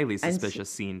highly suspicious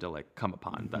scene to come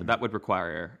upon. That would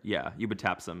require, you would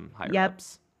tap some higher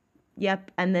ups.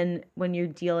 Yep. And then when you're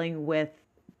dealing with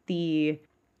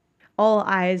all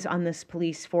eyes on this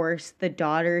police force, the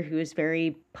daughter who is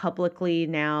very publicly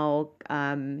now,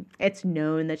 it's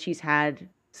known that she's had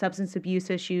substance abuse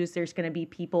issues. There's going to be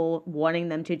people wanting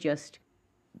them to just,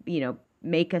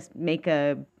 make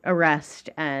a arrest,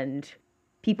 and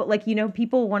people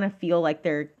people want to feel like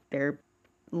their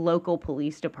local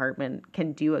police department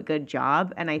can do a good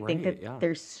job. And I think that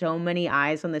there's so many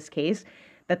eyes on this case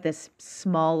that this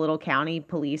small little county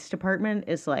police department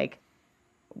is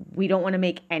we don't want to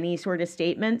make any sort of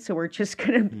statement, so we're just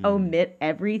going to omit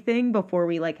everything before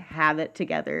we have it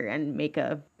together and make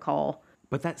a call.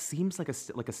 But that seems like a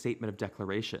statement of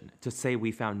declaration to say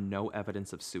we found no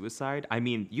evidence of suicide. I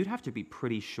mean, you'd have to be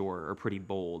pretty sure or pretty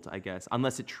bold, I guess,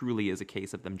 unless it truly is a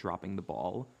case of them dropping the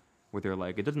ball, where they're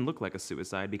like, it doesn't look like a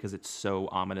suicide because it's so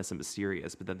ominous and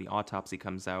mysterious. But then the autopsy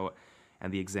comes out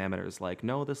and the examiner's like,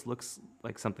 no, this looks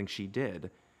like something she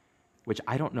did, which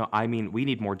I don't know. I mean, we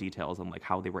need more details on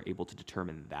how they were able to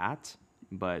determine that.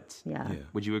 But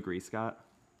would you agree, Scott?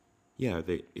 Yeah,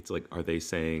 are they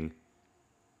saying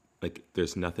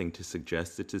there's nothing to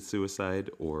suggest it's a suicide,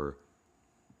 or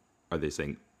are they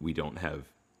saying we don't have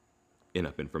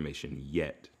enough information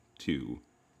yet to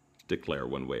declare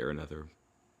one way or another?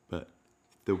 But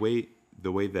the way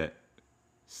that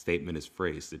statement is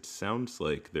phrased, it sounds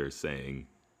like they're saying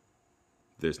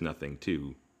there's nothing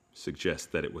to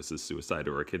suggest that it was a suicide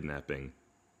or a kidnapping,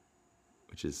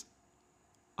 which is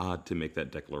odd to make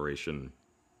that declaration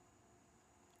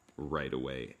right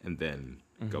away and then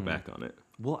go back on it.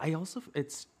 Well,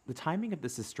 the timing of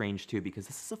this is strange too, because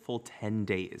this is a full 10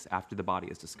 days after the body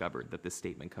is discovered that this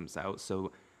statement comes out.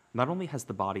 So not only has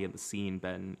the body and the scene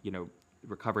been,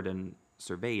 recovered and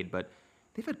surveyed, but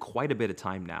they've had quite a bit of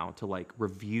time now to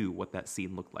review what that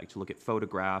scene looked like, to look at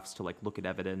photographs, to look at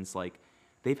evidence.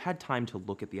 They've had time to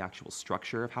look at the actual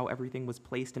structure of how everything was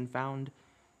placed and found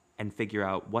and figure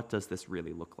out, what does this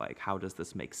really look like? How does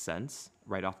this make sense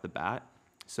right off the bat?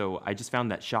 So I just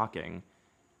found that shocking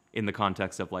in the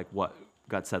context of what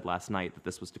got said last night, that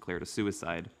this was declared a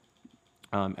suicide.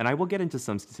 And I will get into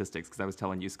some statistics, because I was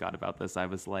telling you, Scott, about this. I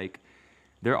was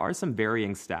there are some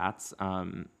varying stats,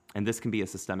 and this can be a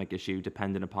systemic issue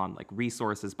dependent upon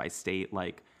resources by state,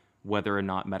 whether or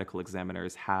not medical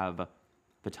examiners have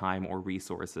the time or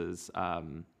resources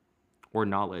or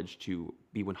knowledge to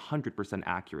be 100%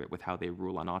 accurate with how they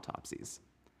rule on autopsies.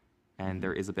 And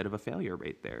there is a bit of a failure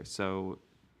rate there. So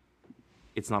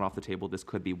it's not off the table. This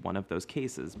could be one of those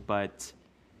cases. But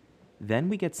then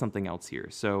we get something else here.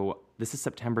 So this is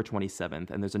September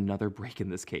 27th, and there's another break in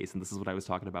this case. And this is what I was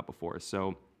talking about before.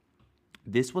 So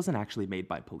this wasn't actually made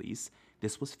by police.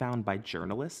 This was found by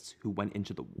journalists who went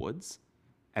into the woods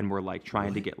and were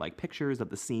trying to get pictures of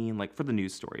the scene, for the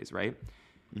news stories, right?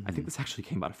 I think this actually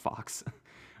came out of Fox.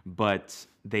 But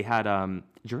they had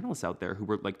journalists out there who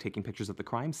were taking pictures of the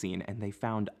crime scene, and they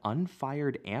found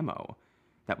unfired ammo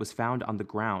that was found on the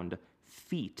ground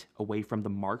feet away from the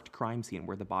marked crime scene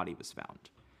where the body was found.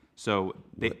 So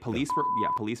police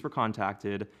were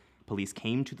contacted. Police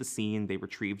came to the scene. They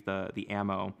retrieved the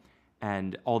ammo,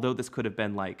 and although this could have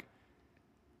been a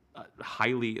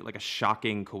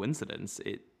shocking coincidence,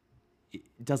 it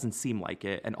doesn't seem like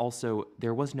it. And also,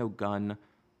 there was no gun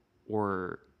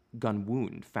or gun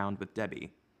wound found with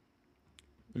Debbie.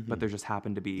 But there just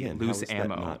happened to be and how loose is that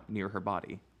ammo not- near her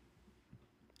body.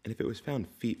 And if it was found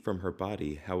feet from her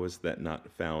body, how was that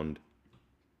not found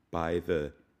by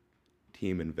the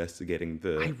team investigating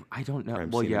the I don't know. crime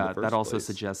Well, scene in the yeah, that first also place?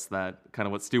 suggests that kind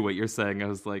of what you're saying. I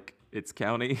was like, it's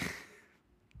county.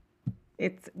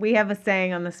 We have a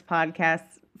saying on this podcast,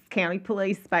 it's county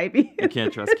police, baby. You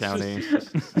can't trust county.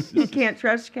 You can't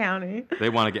trust county. They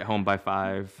want to get home by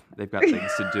 5. They've got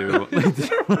things to do.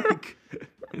 Like,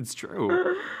 it's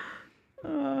true.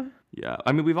 Yeah,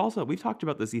 I mean, we've talked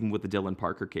about this even with the Dylan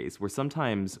Parker case, where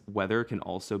sometimes weather can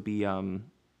also be a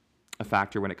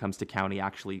factor when it comes to county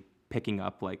actually picking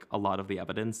up like a lot of the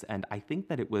evidence. And I think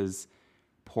that it was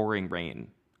pouring rain,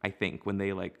 I think, when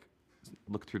they like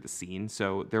looked through the scene.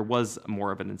 So there was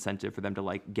more of an incentive for them to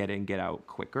like get in, get out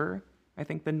quicker, I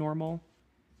think, than normal.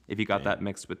 If you got that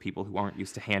mixed with people who aren't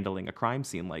used to handling a crime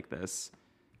scene like this,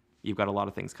 you've got a lot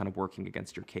of things kind of working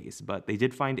against your case. But they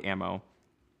did find ammo.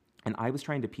 And I was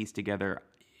trying to piece together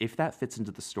if that fits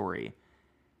into the story.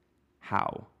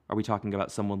 How? Are we talking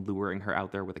about someone luring her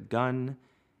out there with a gun,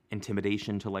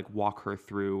 intimidation to like walk her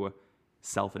through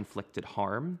self-inflicted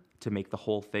harm to make the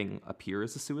whole thing appear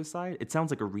as a suicide? It sounds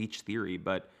like a reach theory,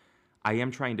 but I am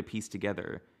trying to piece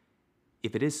together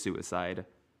if it is suicide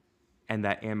and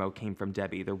that ammo came from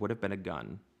Debbie, there would have been a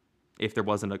gun. If there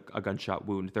wasn't a gunshot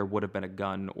wound, there would have been a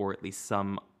gun or at least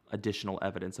some additional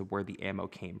evidence of where the ammo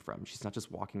came from. She's not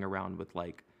just walking around with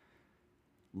like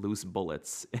loose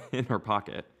bullets in her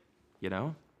pocket, you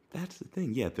know? That's the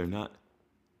thing. Yeah, they're not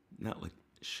like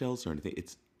shells or anything.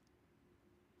 It's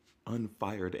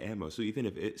unfired ammo. So even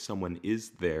if someone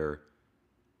is there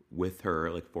with her,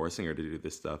 like forcing her to do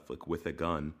this stuff, like with a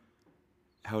gun,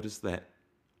 how does that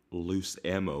loose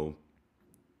ammo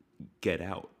get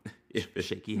out?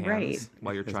 Shaky hands Right.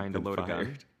 while you're trying to load a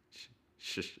gun.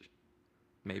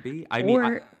 Maybe. I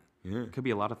Or- mean, it could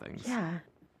be a lot of things. Yeah.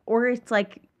 Or it's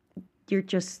like you're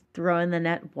just throwing the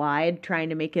net wide, trying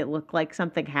to make it look like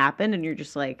something happened, and you're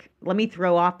just like, let me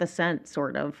throw off the scent,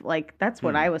 sort of. Like, that's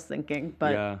what I was thinking.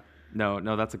 But Yeah.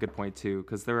 No, that's a good point too.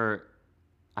 Because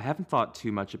I haven't thought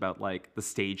too much about like the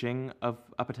staging of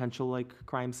a potential like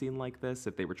crime scene like this.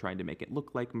 If they were trying to make it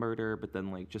look like murder, but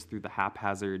then like just through the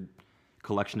haphazard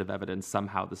collection of evidence,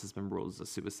 somehow this has been ruled as a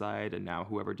suicide, and now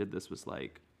whoever did this was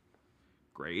like,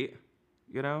 great,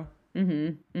 you know?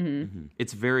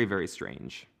 It's very, very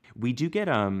strange. We do get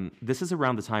this is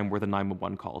around the time where the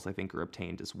 911 calls, I think, are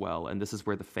obtained as well, and this is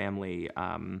where the family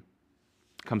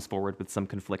comes forward with some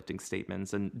conflicting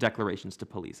statements and declarations to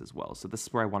police as well. So this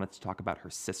is where I wanted to talk about her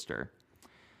sister.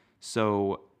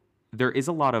 So there is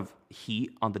a lot of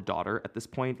heat on the daughter at this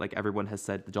point. Like, everyone has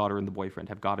said the daughter and the boyfriend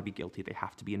have got to be guilty. They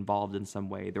have to be involved in some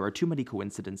way. There are too many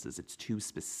coincidences. It's too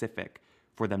specific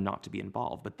for them not to be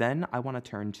involved. But then I want to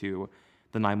turn to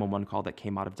the 911 call that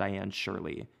came out of Diane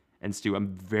Shirley. And Stu,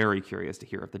 I'm very curious to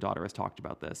hear if the daughter has talked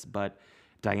about this. But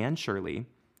Diane Shirley,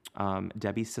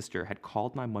 Debbie's sister, had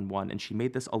called 911, and she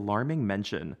made this alarming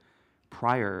mention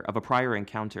of a prior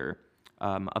encounter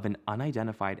of an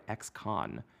unidentified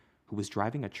ex-con who was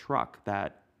driving a truck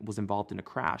that was involved in a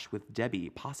crash with Debbie,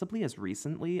 possibly as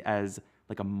recently as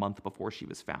like a month before she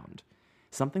was found.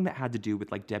 Something that had to do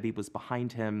with like Debbie was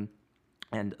behind him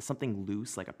and something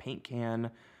loose, like a paint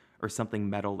can or something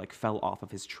metal, like fell off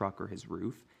of his truck or his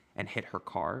roof and hit her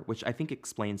car, which I think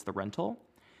explains the rental.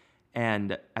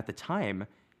 And at the time,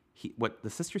 what the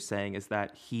sister's saying is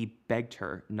that he begged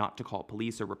her not to call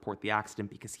police or report the accident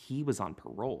because he was on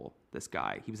parole, this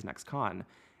guy. He was an ex-con,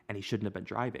 and he shouldn't have been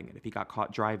driving. And if he got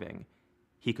caught driving,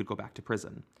 he could go back to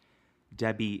prison.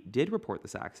 Debbie did report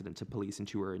this accident to police and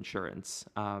to her insurance,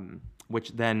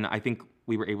 which then I think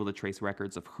we were able to trace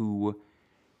records of who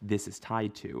this is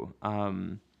tied to.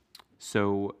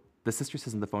 So the sister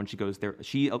says on the phone, she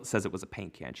says it was a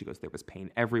paint can. She goes, there was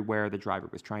paint everywhere. The driver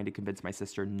was trying to convince my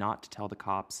sister not to tell the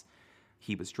cops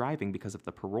he was driving because of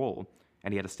the parole,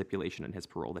 and he had a stipulation in his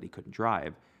parole that he couldn't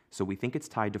drive. So we think it's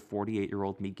tied to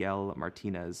 48-year-old Miguel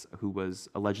Martinez, who was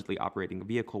allegedly operating a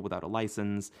vehicle without a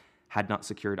license, had not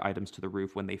secured items to the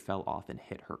roof when they fell off and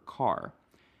hit her car.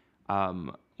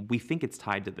 We think it's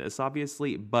tied to this,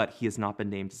 obviously, but he has not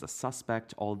been named as a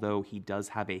suspect, although he does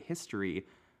have a history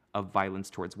of violence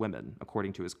towards women,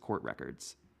 according to his court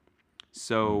records.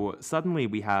 So suddenly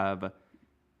we have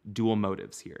dual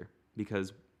motives here,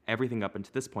 because everything up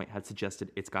until this point had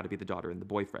suggested it's got to be the daughter and the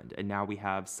boyfriend. And now we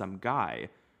have some guy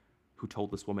who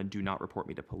told this woman, do not report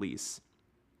me to police.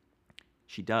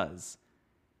 She does.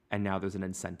 And now there's an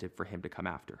incentive for him to come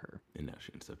after her. And now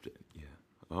she ends up dead. Yeah.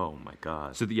 Oh my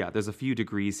God. So there's a few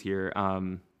degrees here.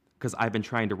 because I've been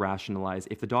trying to rationalize,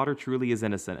 if the daughter truly is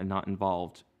innocent and not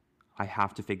involved, I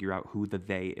have to figure out who the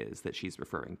they is that she's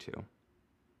referring to.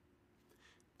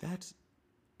 That's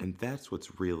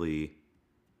what's really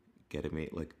getting me.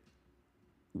 Like,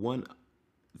 one,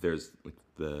 there's like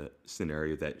the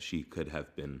scenario that she could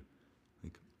have been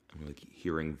like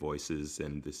hearing voices,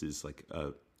 and this is like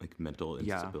a mental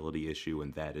instability issue,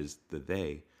 and that is the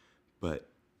they. But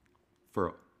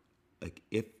for like,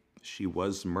 if she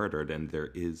was murdered and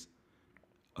there is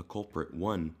a culprit,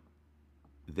 one,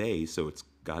 they, so it's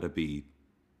got to be,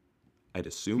 I'd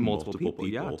assume, multiple people.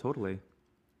 Yeah, totally.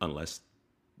 Unless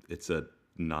it's a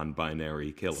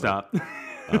non-binary killer. Stop.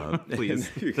 Please.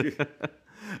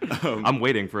 I'm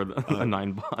waiting for a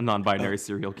non-binary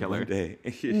serial killer. One day.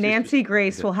 Nancy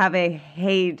Grace will have a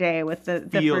heyday with the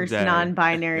first day.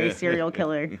 non-binary serial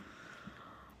killer.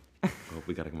 Well,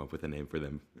 we got to come up with a name for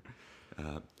them.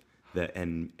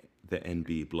 The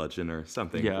NB bludgeoner,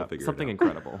 something. Yeah, we'll figure something it out.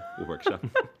 incredible. We'll workshop.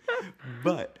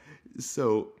 But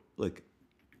so like,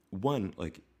 one,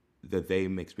 like, the they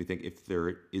makes me think if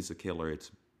there is a killer,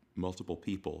 it's multiple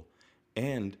people,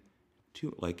 and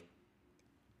two, like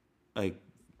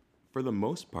for the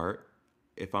most part,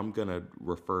 if I'm gonna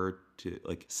refer to,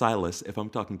 like, Silas, if I'm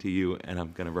talking to you and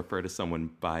I'm gonna refer to someone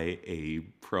by a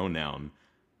pronoun,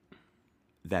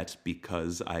 that's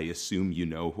because I assume you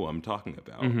know who I'm talking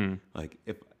about. Mm-hmm. Like,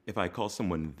 if I call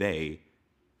someone they,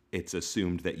 it's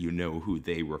assumed that you know who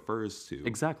they refers to.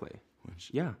 Exactly. Which,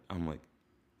 yeah. I'm like,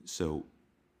 so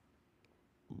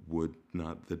would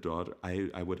not the daughter,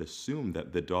 I would assume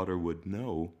that the daughter would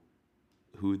know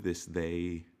who this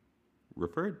they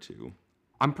referred to.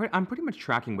 I'm pretty much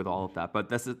tracking with all of that, but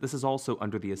this is also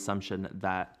under the assumption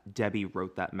that Debbie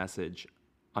wrote that message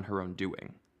on her own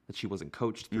doing, that she wasn't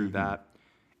coached through that.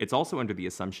 It's also under the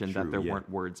assumption that there weren't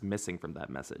words missing from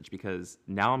that message, because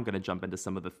now I'm going to jump into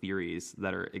some of the theories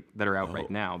that are out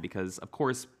right now, because of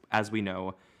course, as we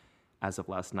know, as of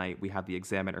last night, we have the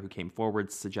examiner who came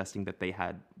forward suggesting that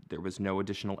there was no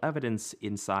additional evidence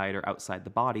inside or outside the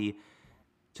body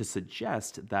to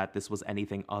suggest that this was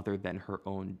anything other than her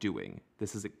own doing.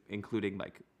 This is including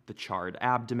like the charred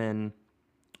abdomen,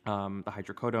 the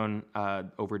hydrocodone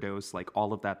overdose, like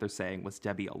all of that they're saying was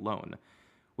Debbie alone,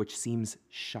 which seems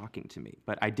shocking to me.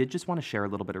 But I did just want to share a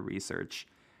little bit of research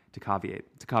to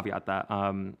caveat that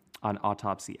on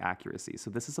autopsy accuracy. So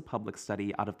this is a public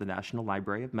study out of the National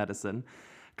Library of Medicine,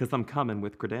 because I'm coming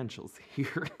with credentials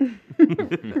here.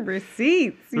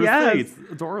 Receipts, yes.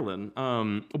 Darling.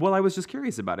 Well, I was just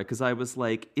curious about it, because I was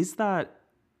like, is that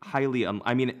highly...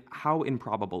 how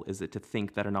improbable is it to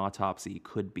think that an autopsy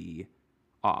could be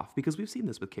off? Because we've seen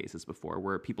this with cases before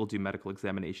where people do medical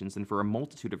examinations, and for a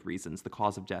multitude of reasons, the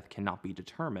cause of death cannot be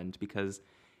determined because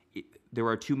there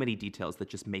are too many details that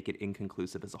just make it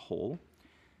inconclusive as a whole.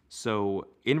 So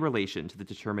in relation to the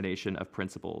determination of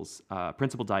principal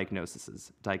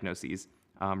diagnoses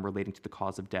relating to the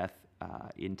cause of death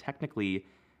in technically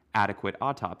adequate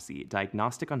autopsy,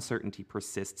 diagnostic uncertainty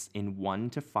persists in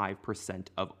 1 to 5%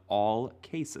 of all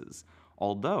cases,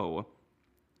 although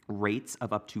rates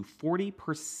of up to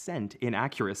 40%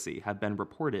 inaccuracy have been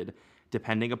reported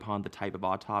depending upon the type of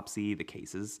autopsy, the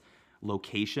cases,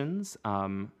 locations,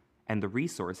 and the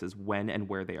resources when and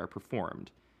where they are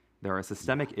performed. There are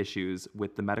systemic issues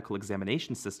with the medical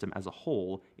examination system as a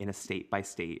whole in a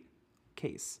state-by-state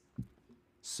case.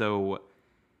 So,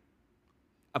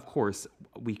 of course,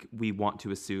 we want to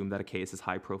assume that a case as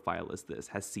high profile as this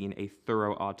has seen a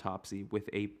thorough autopsy with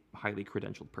a highly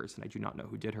credentialed person. I do not know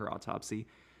who did her autopsy,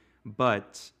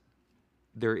 but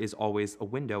there is always a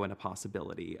window and a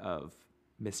possibility of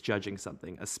misjudging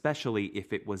something, especially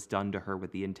if it was done to her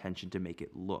with the intention to make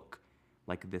it look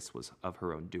like this was of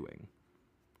her own doing.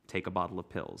 Take a bottle of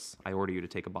pills. I order you to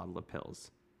take a bottle of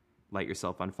pills. Light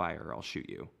yourself on fire or I'll shoot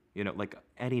you. You know, like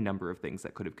any number of things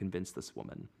that could have convinced this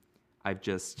woman. I've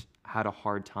had a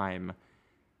hard time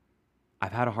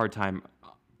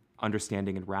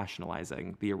understanding and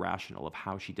rationalizing the irrational of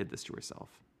how she did this to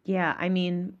herself. Yeah,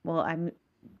 I'm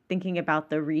thinking about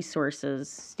the resources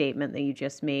statement that you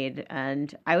just made,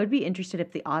 and I would be interested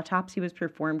if the autopsy was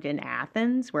performed in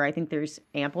Athens, where I think there's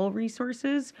ample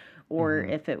resources, or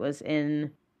if it was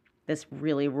in this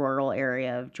really rural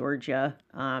area of Georgia.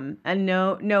 And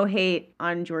no hate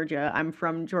on Georgia. I'm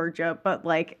from Georgia, but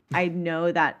like I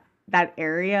know that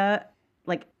area,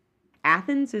 like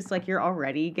Athens is like you're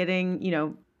already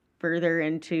getting, further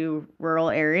into rural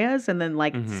areas, and then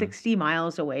like 60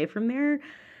 miles away from there,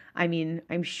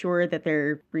 I'm sure that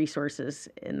their resources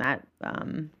in that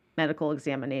medical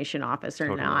examination office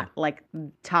are not like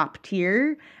top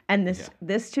tier. And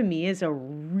this to me is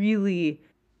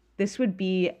this would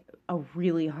be a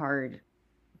really hard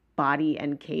body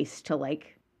and case to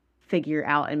like figure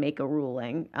out and make a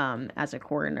ruling as a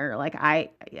coroner. Like I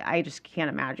just can't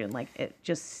imagine. Like it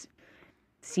just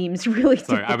seems really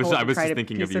Sorry, difficult. I was to try just to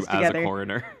thinking of piece you this as together. a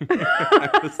coroner.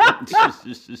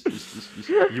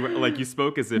 You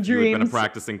spoke as if you had been a Dreams.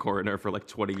 practicing coroner for like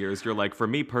 20 years. You're like, for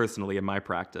me personally, in my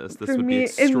practice, this For would be me,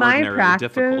 in my extraordinarily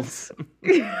practice,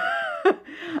 difficult.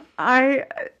 I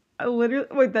literally,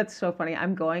 wait, that's so funny.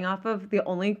 I'm going off of the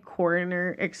only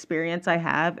coroner experience I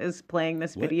have is playing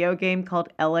this video game called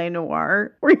LA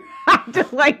Noire, where you have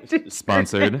to like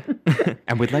Sponsored.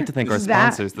 And we'd like to thank our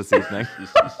That- sponsors this evening.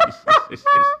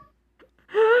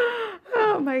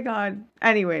 Oh my god.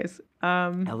 Anyways,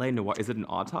 LA Noire, is it an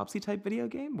autopsy type video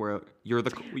game where you're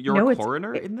No, a it's-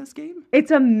 coroner in this game?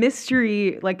 it's a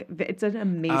mystery, like it's an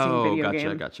amazing video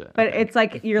game. Gotcha. But Okay. it's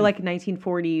like you're like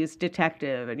 1940s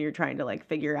detective, and you're trying to like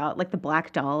figure out like the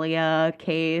Black Dahlia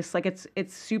case. Like it's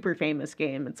super famous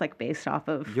game. It's like based off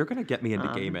of. You're gonna get me into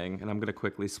gaming, and I'm gonna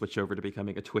quickly switch over to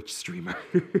becoming a Twitch streamer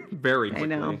very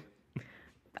quickly. I know.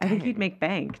 I think you'd make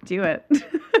bank. Do it.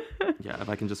 Yeah, if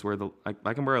I can just wear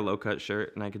I can wear a low cut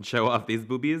shirt and I can show off these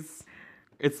boobies.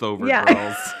 It's over, Yeah.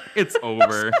 girls. It's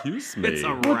over. Excuse me. It's a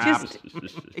Well, wrap. just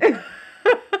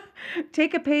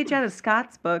take a page out of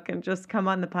Scott's book and just come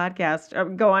on the podcast or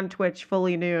go on Twitch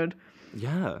fully nude.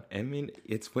 Yeah, I mean,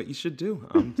 it's what you should do.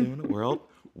 I'm doing it.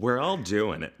 We're all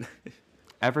doing it.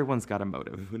 everyone's got a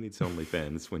motive. Who needs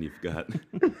OnlyFans when you've got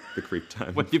the Creep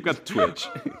Time? When you've got Twitch.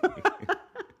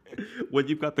 When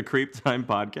you've got the Creep Time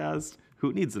podcast,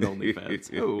 who needs an OnlyFans?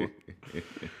 Who?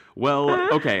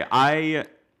 Well, okay,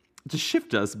 to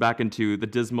shift us back into the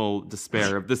dismal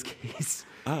despair of this case.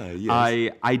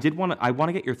 Yes. I want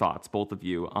to get your thoughts, both of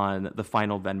you, on the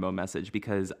final Venmo message,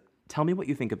 because tell me what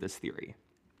you think of this theory.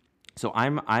 So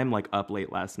I'm like up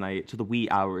late last night to the wee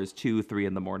hours, 2, 3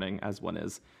 in the morning, as one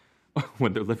is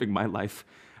when they're living my life.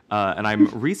 And I'm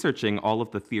researching all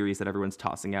of the theories that everyone's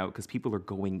tossing out because people are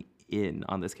going in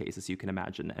on this case, as you can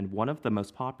imagine. And one of the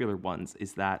most popular ones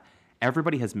is that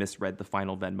everybody has misread the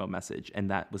final Venmo message, and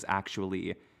that was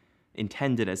actually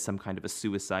intended as some kind of a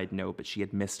suicide note, but she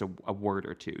had missed a word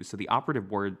or two. So the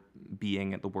operative word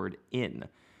being the word in.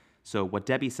 So what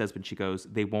Debbie says when she goes,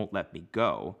 "They won't let me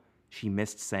go," she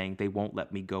missed saying, "They won't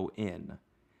let me go in,"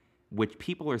 which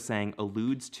people are saying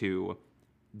alludes to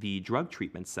the drug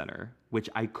treatment center, which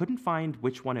I couldn't find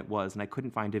which one it was, and I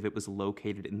couldn't find if it was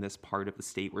located in this part of the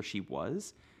state where she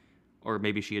was, or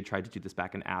maybe she had tried to do this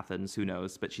back in Athens, who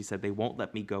knows, but she said, "They won't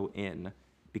let me go in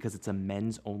because it's a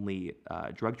men's-only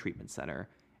drug treatment center,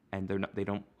 and they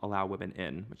don't allow women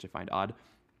in," which I find odd.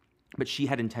 But she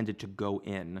had intended to go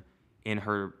in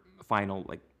her final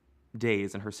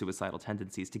days and her suicidal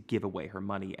tendencies to give away her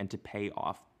money and to pay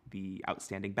off the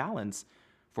outstanding balance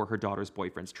for her daughter's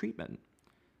boyfriend's treatment.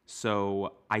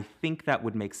 So I think that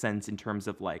would make sense in terms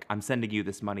of I'm sending you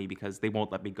this money because they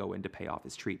won't let me go in to pay off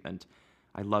his treatment.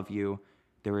 I love you.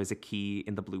 There is a key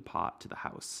in the blue pot to the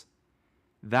house.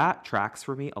 That tracks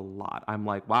for me a lot. I'm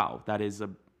like, wow, that is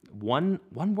one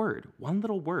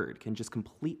little word can just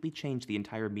completely change the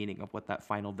entire meaning of what that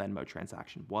final Venmo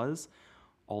transaction was.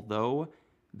 Although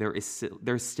there's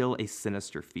still a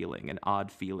sinister feeling, an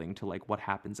odd feeling to what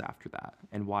happens after that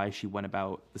and why she went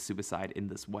about the suicide in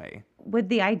this way. Would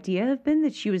the idea have been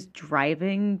that she was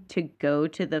driving to go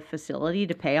to the facility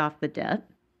to pay off the debt?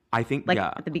 I think,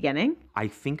 at the beginning? I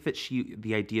think that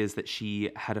the idea is that she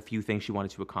had a few things she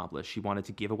wanted to accomplish. She wanted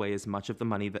to give away as much of the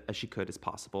money as she could as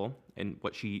possible in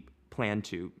what she planned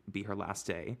to be her last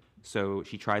day. So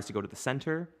she tries to go to the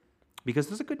center because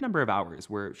there's a good number of hours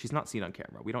where she's not seen on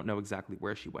camera. We don't know exactly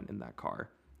where she went in that car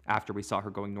after we saw her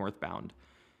going northbound.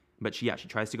 But she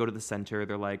tries to go to the center.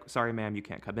 They're like, "Sorry, ma'am, you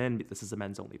can't come in. This is a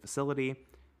men's-only facility."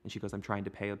 And she goes, "I'm trying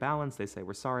to pay a balance." They say,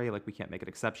 "We're sorry, we can't make an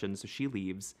exception." So she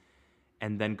leaves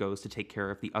and then goes to take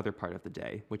care of the other part of the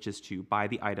day, which is to buy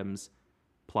the items,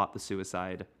 plot the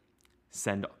suicide,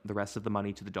 send the rest of the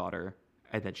money to the daughter,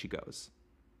 and then she goes.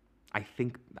 I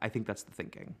think that's the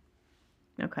thinking.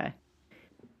 Okay.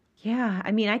 Yeah,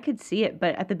 I mean, I could see it,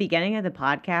 but at the beginning of the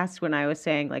podcast, when I was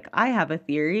saying, I have a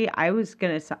theory, I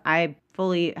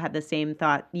fully had the same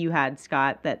thought you had,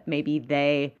 Scott, that maybe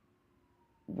they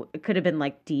could have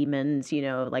been demons,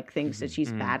 things that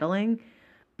she's battling.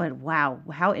 But wow,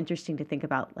 how interesting to think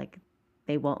about,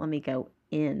 they won't let me go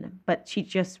in. But she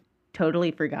just totally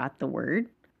forgot the word.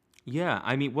 Yeah,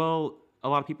 I mean, well, a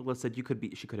lot of people have said she could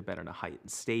have been in a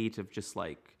heightened state of just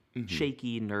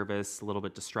shaky, nervous, a little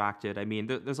bit distracted. I mean,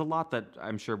 there's a lot that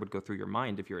I'm sure would go through your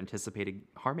mind if you're anticipating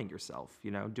harming yourself,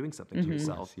 doing something to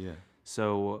yourself. Yeah.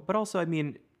 So, but also, I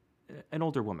mean, an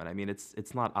older woman, I mean,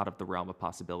 it's not out of the realm of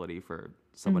possibility for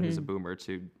someone who's a boomer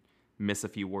to miss a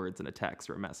few words in a text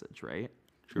or a message, right?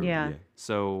 True. Yeah.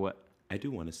 So I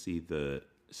do want to see the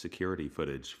security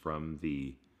footage from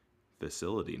the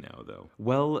facility now, though.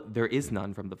 well, there is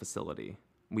none from the facility.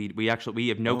 We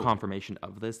have no confirmation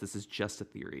of this. This is just a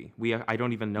theory. I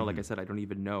don't even know. Like I said, I don't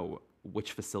even know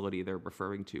which facility they're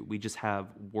referring to. We just have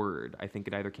word. I think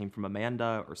it either came from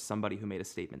Amanda or somebody who made a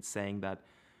statement saying that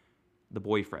the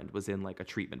boyfriend was in like a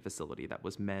treatment facility that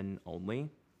was men only,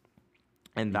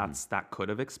 and that could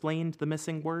have explained the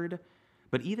missing word.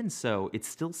 But even so, it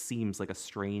still seems like a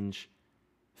strange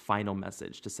final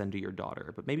message to send to your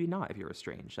daughter. But maybe not if you're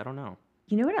estranged. I don't know.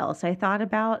 You know what else I thought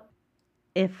about?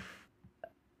 If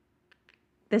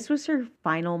this was her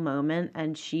final moment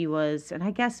and she was, and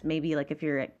I guess maybe like if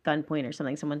you're at gunpoint or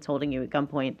something, someone's holding you at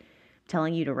gunpoint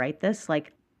telling you to write this,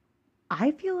 like,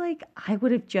 I feel like I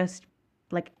would have just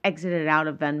like exited out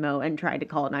of Venmo and tried to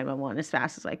call 911 as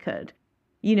fast as I could.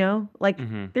 You know, like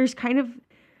there's kind of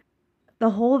the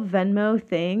whole Venmo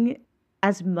thing,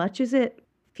 as much as it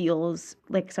feels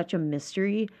like such a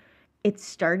mystery, it's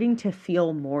starting to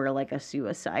feel more like a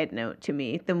suicide note to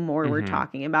me. The more we're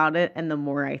talking about it and the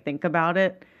more I think about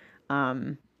it,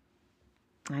 I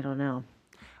don't know.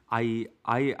 I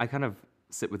kind of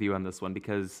sit with you on this one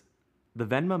because the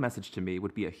Venmo message to me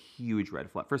would be a huge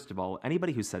red flag. First of all,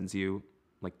 anybody who sends you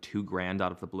like $2,000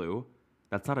 out of the blue,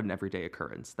 that's not an everyday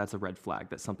occurrence. That's a red flag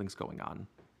that something's going on,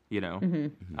 you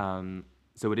know?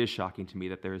 So it is shocking to me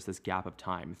that there's this gap of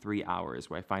time, 3 hours,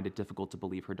 where I find it difficult to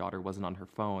believe her daughter wasn't on her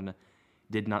phone,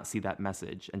 did not see that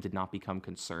message, and did not become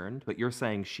concerned. But you're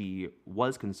saying she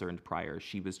was concerned prior.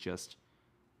 She was just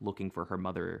looking for her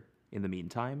mother in the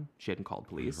meantime. She hadn't called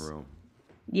police.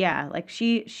 Yeah, like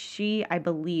she I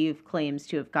believe claims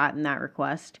to have gotten that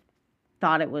request,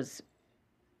 thought it was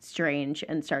strange,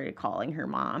 and started calling her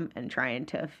mom and trying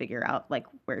to figure out like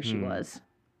where she was.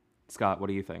 Scott, what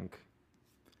do you think?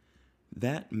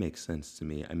 That makes sense to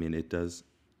me. I mean, it does.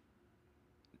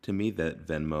 To me, that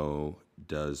Venmo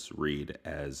does read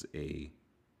as a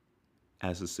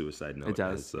suicide note. It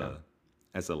does,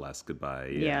 as a last goodbye.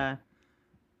 Yeah.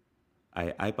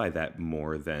 I buy that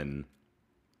more than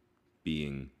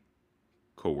being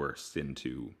coerced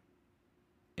into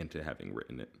having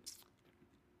written it.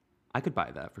 I could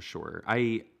buy that for sure.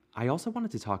 I also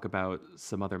wanted to talk about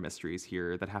some other mysteries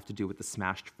here that have to do with the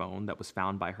smashed phone that was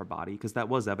found by her body, because that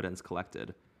was evidence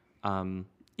collected.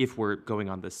 If we're going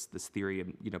on this theory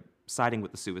and, you know, siding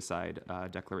with the suicide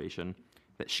declaration,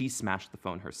 that she smashed the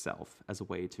phone herself as a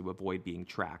way to avoid being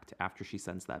tracked after she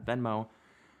sends that Venmo.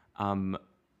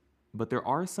 But there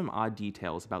are some odd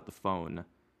details about the phone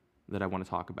that I want to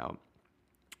talk about.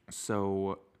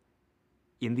 So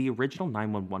in the original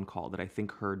 911 call that I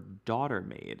think her daughter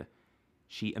made,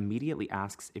 she immediately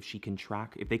asks if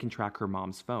they can track her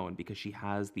mom's phone because she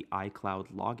has the iCloud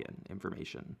login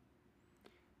information.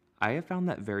 I have found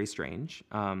that very strange,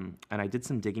 and I did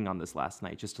some digging on this last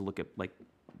night just to look at like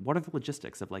what are the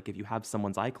logistics of like if you have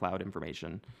someone's iCloud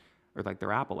information or like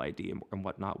their Apple ID and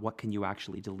whatnot, what can you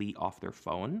actually delete off their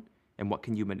phone and what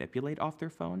can you manipulate off their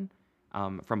phone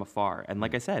from afar? And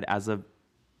like I said, as of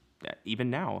even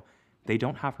now, they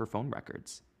don't have her phone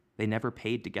records. They never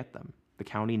paid to get them. The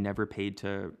county never paid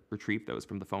to retrieve those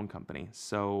from the phone company.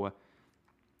 So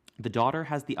the daughter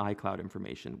has the iCloud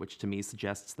information, which to me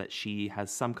suggests that she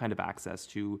has some kind of access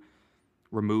to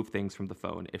remove things from the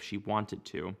phone if she wanted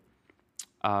to,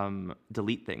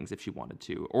 delete things if she wanted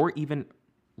to, or even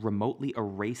remotely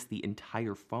erase the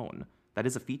entire phone. That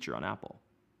is a feature on Apple.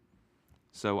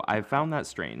 So I found that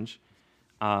strange.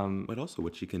 But also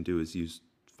what she can do is use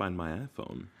Find My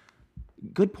iPhone.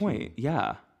 Good point.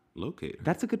 Yeah. Locate.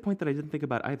 That's a good point that I didn't think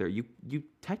about either. You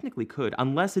technically could,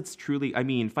 unless it's truly, I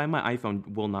mean, Find My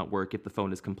iPhone will not work if the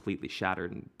phone is completely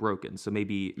shattered and broken. So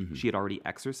maybe she had already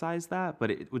exercised that, but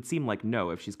it would seem like no,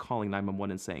 if she's calling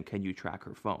 911 and saying, can you track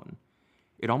her phone?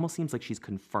 It almost seems like she's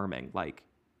confirming, like,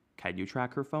 can you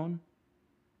track her phone?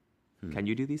 Can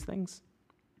you do these things?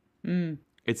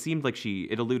 It seemed like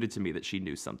it alluded to me that she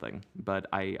knew something, but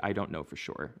I don't know for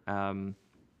sure.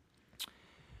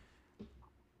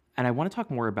 And I want to talk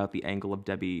more about the angle of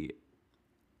Debbie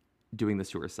doing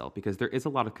this to herself, because there is a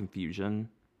lot of confusion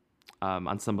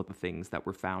on some of the things that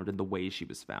were found and the way she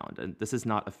was found. And this is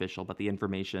not official, but the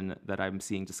information that I'm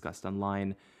seeing discussed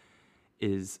online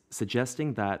is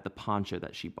suggesting that the poncho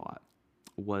that she bought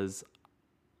was,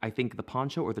 I think the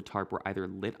poncho or the tarp were either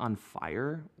lit on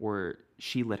fire or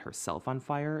she lit herself on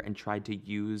fire and tried to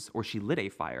use, or she lit a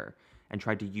fire and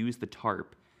tried to use the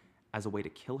tarp as a way to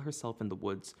kill herself in the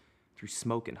woods through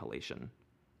smoke inhalation,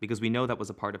 because we know that was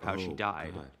a part of how she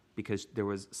died, because there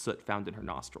was soot found in her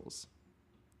nostrils.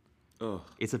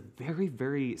 It's a very,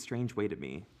 very strange way to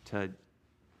me to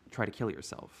try to kill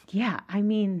yourself. Yeah, I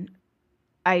mean,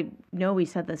 I know we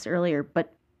said this earlier,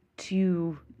 but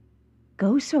to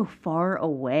go so far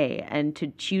away and to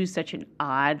choose such an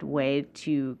odd way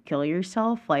to kill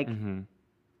yourself, like,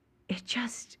 it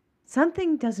just,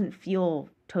 something doesn't feel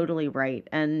totally right.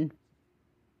 And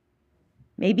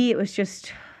maybe it was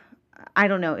just, I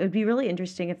don't know. It would be really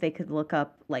interesting if they could look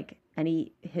up like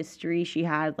any history she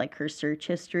had, like her search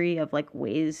history of like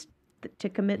ways to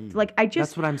commit. Like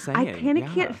That's what I'm saying. I kind of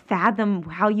Yeah. can't fathom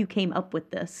how you came up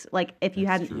with this. Like if you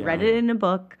hadn't read it in a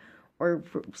book or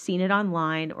seen it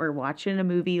online or watched it in a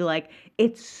movie, like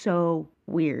it's so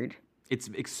weird. It's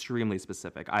extremely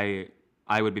specific.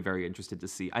 I would be very interested to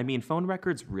see. I mean, phone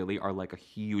records really are like a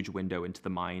huge window into the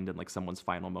mind and like someone's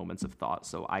final moments of thought.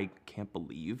 So I can't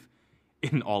believe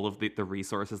in all of the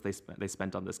resources they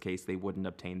spent on this case, they wouldn't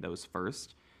obtain those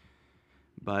first.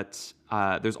 But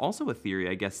there's also a theory,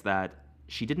 I guess, that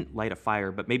she didn't light a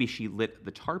fire, but maybe she lit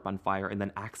the tarp on fire and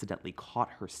then accidentally caught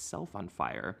herself on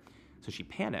fire. So she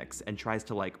panics and tries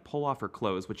to like pull off her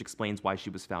clothes, which explains why she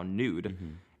was found nude.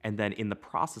 And then in the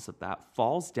process of that,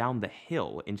 falls down the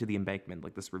hill into the embankment,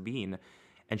 like this ravine.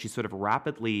 And she's sort of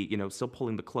rapidly, still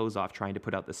pulling the clothes off, trying to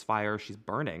put out this fire. She's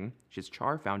burning. She has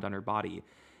char found on her body.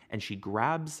 And she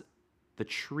grabs the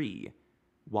tree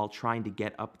while trying to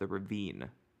get up the ravine,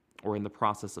 or in the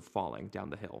process of falling down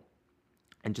the hill,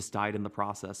 and just died in the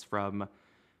process from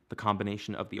the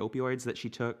combination of the opioids that she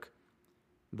took,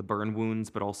 the burn wounds,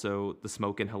 but also the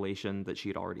smoke inhalation that she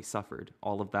had already suffered.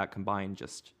 All of that combined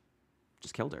just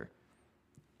killed her.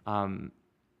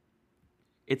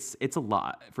 It's a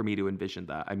lot for me to envision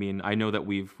that. I mean, I know that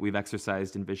we've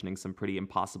exercised envisioning some pretty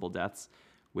impossible deaths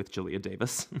with Julia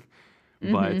Davis,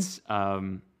 but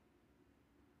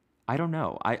I don't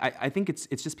know. I think it's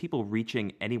just people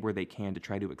reaching anywhere they can to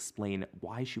try to explain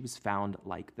why she was found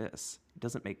like this. It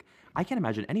doesn't make... I can't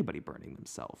imagine anybody burning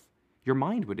themselves. Your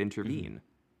mind would intervene.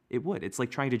 It would. It's like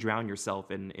trying to drown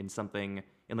yourself in something,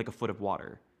 in like a foot of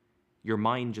water. Your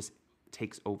mind just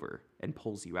takes over and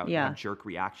pulls you out. You have jerk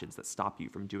reactions that stop you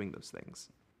from doing those things.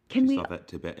 Can She we... saw that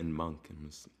Tibetan monk and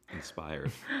was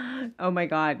inspired. Oh my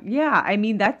God. Yeah. I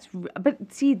mean, but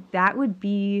see, that would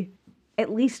be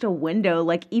at least a window.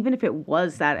 Like, even if it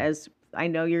was that, as I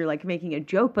know you're like making a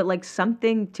joke, but like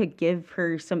something to give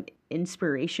her some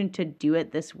inspiration to do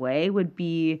it this way would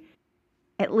be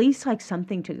at least like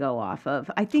something to go off of.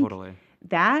 I think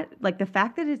that, like, the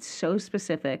fact that it's so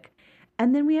specific,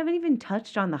 and then we haven't even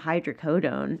touched on the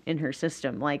hydrocodone in her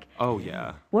system. Like, oh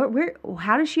yeah,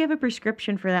 how does she have a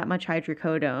prescription for that much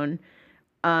hydrocodone?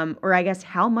 Or I guess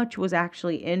how much was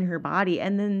actually in her body?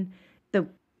 And then the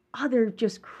other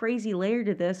just crazy layer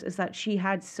to this is that she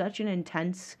had such an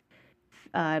intense,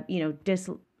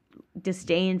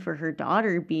 disdain for her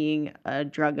daughter being a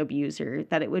drug abuser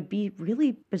that it would be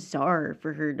really bizarre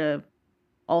for her to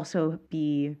also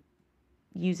be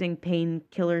using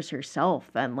painkillers herself.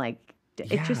 And like,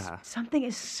 it just, something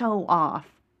is so off.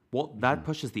 Well, that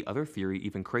pushes the other theory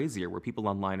even crazier, where people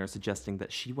online are suggesting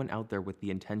that she went out there with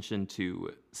the intention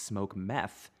to smoke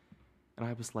meth. And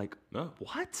I was like, oh,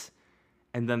 what?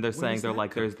 And then they're saying,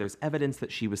 there's evidence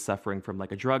that she was suffering from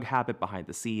like a drug habit behind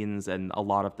the scenes and a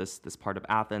lot of this part of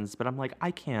Athens. But I'm like,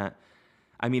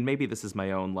 maybe this is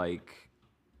my own like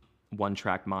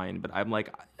one-track mind, but I'm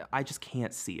like, I just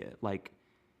can't see it. Like,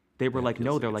 they were like,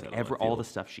 no, they're like all the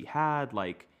stuff she had,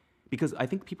 like, because I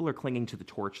think people are clinging to the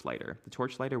torchlighter. The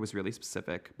torchlighter was really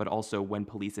specific, but also when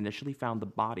police initially found the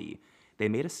body, they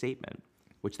made a statement,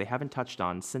 which they haven't touched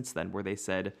on since then, where they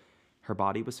said, her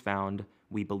body was found,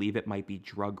 we believe it might be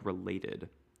drug-related.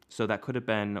 So that could have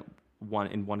been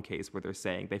one case where they're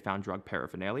saying they found drug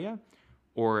paraphernalia,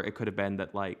 or it could have been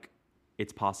that, like,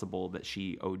 it's possible that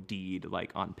she OD'd,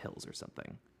 like, on pills or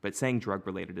something. But saying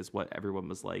drug-related is what everyone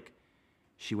was like,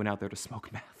 she went out there to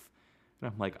smoke meth.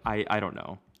 And I'm like, I don't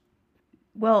know.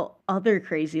 Well, other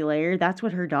crazy layer, that's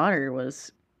what her daughter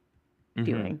was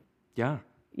doing. Yeah.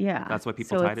 Yeah. That's why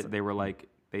people tied it. They were like,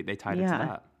 they tied it to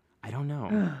that. I don't know.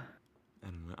 I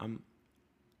don't know.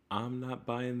 I'm not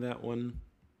buying that one.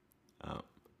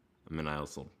 I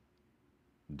also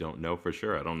don't know for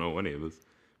sure. I don't know any of this.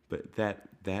 But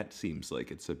that seems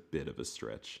like it's a bit of a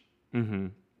stretch. Mm-hmm.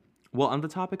 Well, on the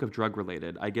topic of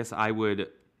drug-related, I guess I would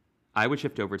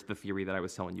shift over to the theory that I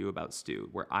was telling you about, Stu,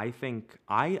 where I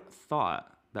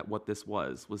thought that what this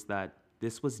was that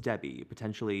this was Debbie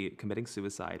potentially committing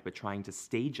suicide, but trying to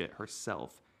stage it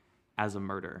herself as a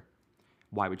murder.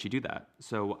 Why would she do that?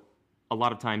 So a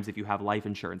lot of times if you have life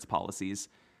insurance policies,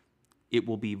 it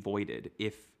will be voided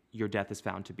if your death is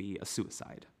found to be a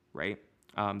suicide, right?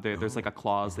 There's like a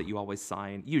clause that you always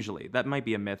sign. Usually, that might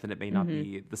be a myth, and it may not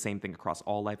be the same thing across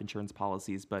all life insurance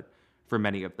policies, but For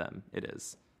many of them, it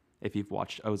is. If you've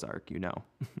watched Ozark, you know.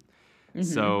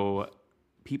 So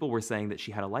people were saying that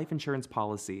she had a life insurance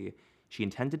policy. She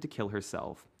intended to kill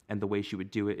herself. And the way she would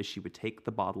do it is she would take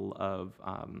the bottle of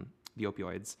the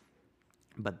opioids,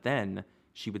 but then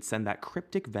she would send that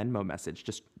cryptic Venmo message,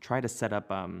 just try to set up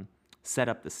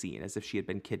the scene as if she had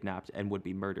been kidnapped and would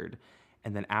be murdered.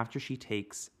 And then after she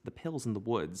takes the pills in the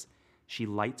woods, she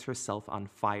lights herself on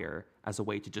fire as a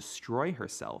way to destroy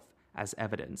herself as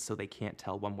evidence, so they can't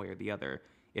tell one way or the other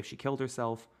if she killed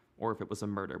herself or if it was a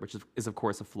murder, which is of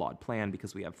course a flawed plan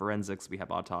because we have forensics, we have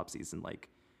autopsies, and like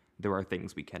there are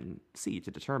things we can see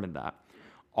to determine that.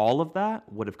 All of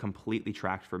that would have completely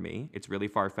tracked for me. It's really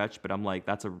far-fetched, but I'm like,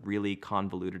 that's a really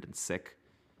convoluted and sick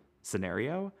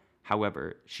scenario.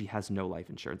 However, she has no life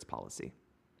insurance policy.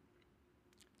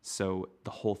 So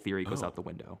the whole theory goes out the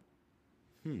window.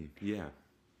 Yeah.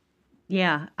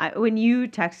 Yeah. When you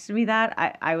texted me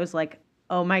that, I was like,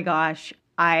 oh my gosh,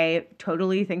 I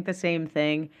totally think the same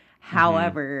thing.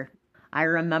 However, I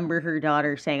remember her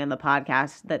daughter saying on the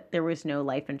podcast that there was no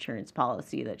life insurance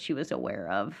policy that she was aware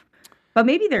of. But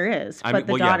maybe there is. But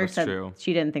the daughter said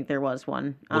she didn't think there was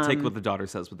one. We'll take what the daughter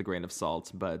says with a grain of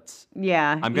salt, but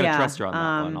yeah, I'm going to trust her on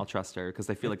that one. I'll trust her because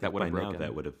I feel like that would have By broken. now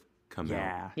that would have come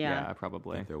out. Yeah,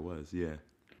 probably. If there was, yeah.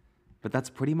 But that's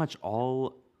pretty much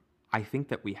all I think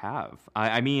that we have.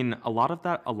 I mean, a lot of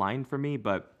that aligned for me,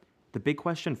 but the big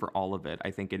question for all of it,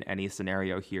 I think in any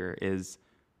scenario here, is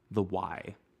the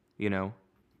why, you know?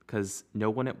 Because no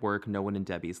one at work, no one in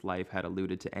Debbie's life had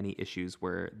alluded to any issues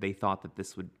where they thought that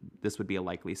this would be a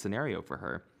likely scenario for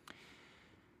her.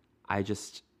 I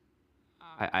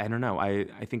don't know. I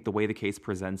think the way the case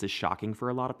presents is shocking for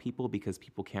a lot of people because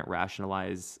people can't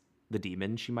rationalize the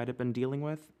demon she might have been dealing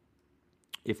with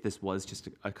if this was just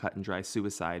a cut and dry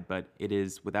suicide. But it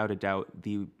is without a doubt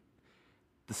the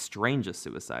strangest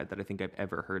suicide that I think I've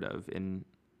ever heard of in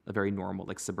a very normal,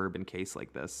 like, suburban case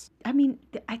like this. I mean,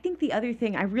 I think the other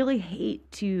thing, I really hate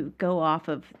to go off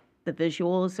of the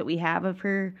visuals that we have of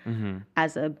her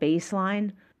as a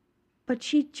baseline, but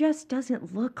she just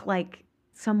doesn't look like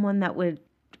someone that would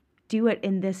do it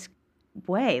in this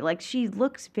way. Like, she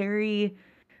looks very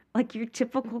like your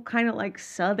typical kind of like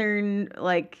Southern,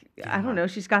 like, I don't know,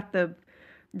 she's got the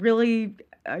really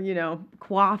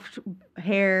coiffed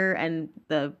hair and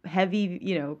the heavy,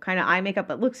 kind of eye makeup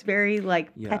that looks very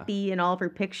like peppy in all of her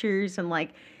pictures. And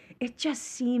like, it just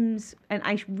seems, and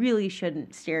I really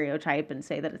shouldn't stereotype and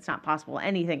say that it's not possible.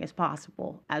 Anything is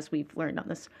possible, as we've learned on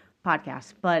this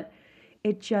podcast, but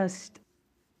it just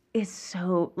is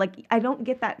so like, I don't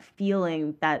get that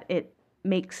feeling that it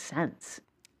makes sense.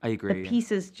 I agree. The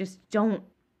pieces just don't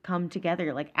come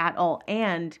together like at all,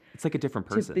 and it's like a different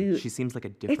person. She seems like a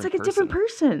different it's like a different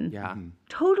person. Yeah.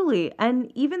 Totally.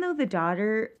 And even though the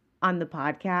daughter on the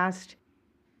podcast,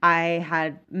 I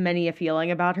had many a feeling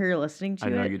about her listening to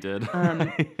it. I know you did.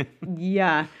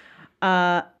 Yeah.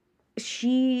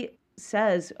 She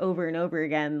says over and over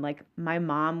again, like, my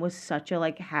mom was such a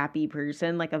like happy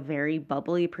person, like a very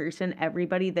bubbly person,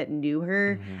 everybody that knew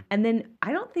her. And then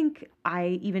I don't think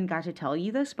I even got to tell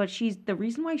you this, but the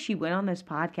reason why she went on this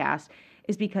podcast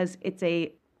is because it's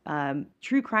a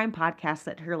true crime podcast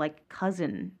that her like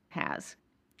cousin has.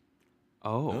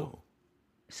 Oh.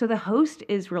 So the host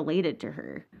is related to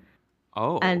her.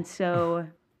 Oh. And so,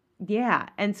 yeah.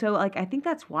 And so like, I think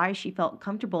that's why she felt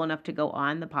comfortable enough to go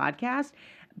on the podcast.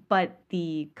 But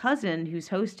the cousin who's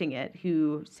hosting it,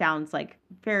 who sounds like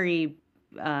very,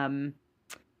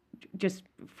 just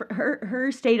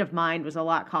her state of mind was a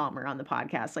lot calmer on the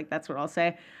podcast. Like, that's what I'll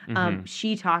say.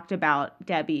 She talked about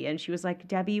Debbie, and she was like,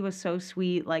 Debbie was so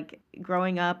sweet. Like,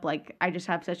 growing up, like, I just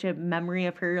have such a memory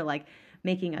of her, like,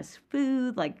 making us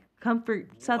food, like, comfort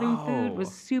Southern food was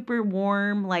super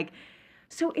warm. Like,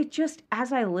 so it just,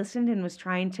 as I listened and was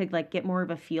trying to like get more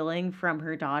of a feeling from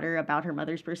her daughter about her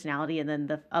mother's personality and then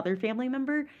the other family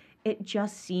member, it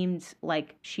just seemed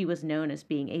like she was known as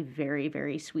being a very,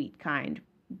 very sweet, kind,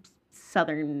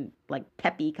 Southern, like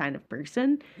peppy kind of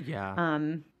person. Yeah.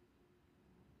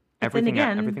 Everything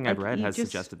I've read has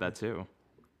suggested that too.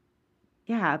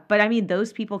 Yeah, but I mean,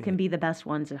 those people can be the best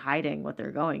ones at hiding what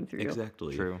they're going through.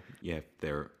 Exactly. True. Yeah,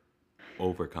 they're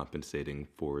overcompensating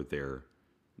for their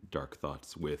dark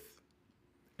thoughts with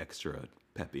extra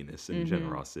peppiness and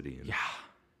generosity. And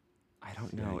I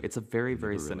don't know. It's a very,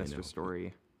 very sinister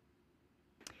story.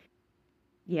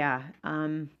 Yeah.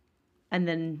 And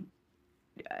then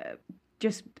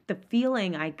just the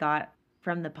feeling I got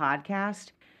from the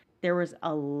podcast, there was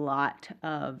a lot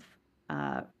of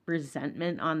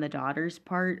resentment on the daughter's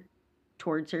part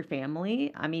towards her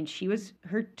family. I mean,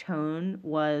 her tone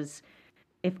was,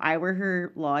 if I were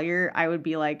her lawyer, I would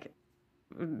be like,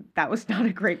 that was not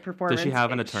a great performance. Does she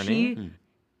have an attorney?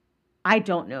 I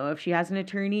don't know if she has an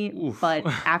attorney, but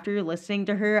after listening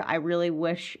to her, I really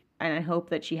wish and I hope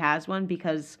that she has one,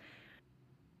 because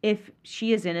if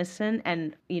she is innocent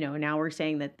and, now we're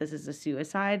saying that this is a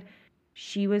suicide,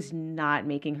 she was not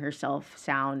making herself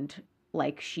sound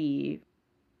like she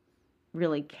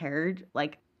really cared.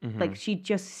 Like she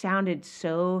just sounded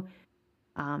so,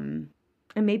 and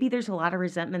maybe there's a lot of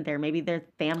resentment there. Maybe their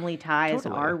family ties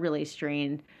are really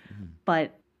strained,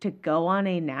 but to go on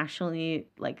a nationally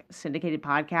syndicated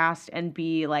podcast and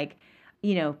be like,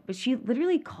 but she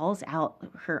literally calls out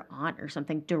her aunt or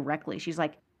something directly. She's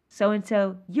like,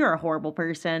 so-and-so, you're a horrible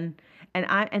person.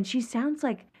 And she sounds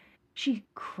like she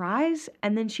cries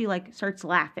and then she starts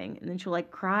laughing and then she'll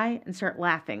cry and start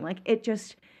laughing. It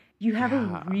just, you have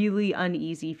a really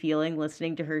uneasy feeling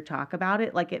listening to her talk about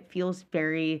it. It feels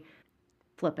very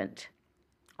flippant.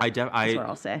 That's what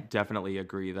I'll say. Definitely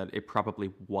agree that it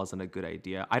probably wasn't a good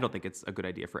idea. I don't think it's a good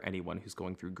idea for anyone who's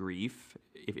going through grief,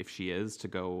 if she is, to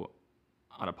go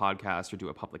on a podcast or do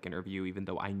a public interview, even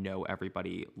though I know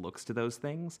everybody looks to those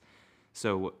things.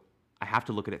 So I have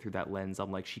to look at it through that lens.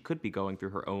 I'm like, she could be going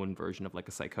through her own version of a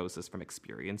psychosis from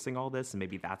experiencing all this, and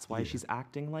maybe that's why she's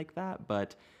acting like that.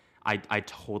 But I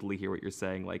totally hear what you're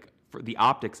saying. For the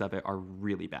optics of it are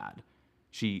really bad.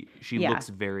 She looks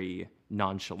very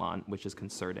nonchalant, which is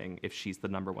concerning if she's the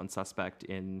number one suspect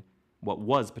in what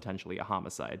was potentially a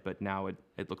homicide, but now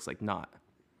it looks like not.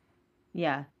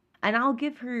 Yeah. And I'll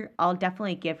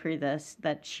definitely give her this,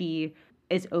 that she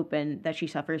is open, that she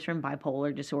suffers from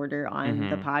bipolar disorder on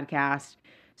the podcast.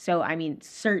 So, I mean,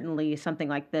 certainly something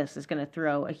like this is going to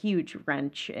throw a huge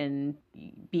wrench in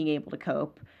being able to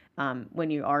cope when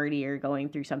you already are going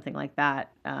through something like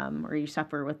that, or you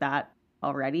suffer with that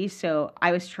already. So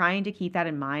I was trying to keep that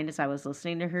in mind as I was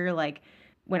listening to her,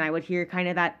 when I would hear kind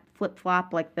of that flip-flop,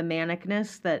 the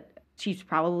manicness that she's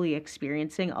probably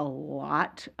experiencing a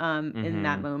lot in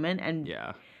that moment. And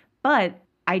but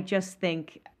I just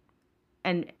think,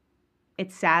 and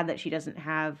it's sad that she doesn't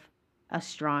have a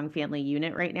strong family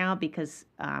unit right now, because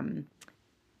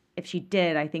if she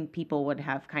did, I think people would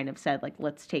have kind of said,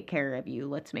 let's take care of you.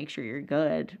 Let's make sure you're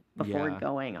good before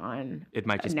going on. It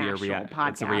might just be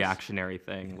it's a reactionary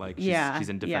thing. She's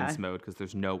in defense mode because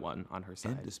there's no one on her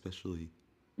side. And especially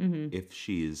if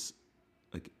she is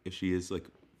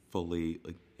fully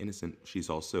innocent, she's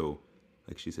also,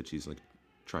 she said, she's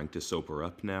trying to sober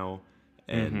up now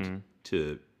and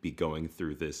to be going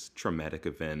through this traumatic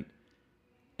event,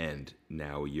 and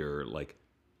now your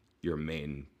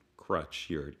main crutch,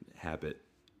 your habit,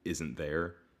 isn't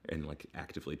there, and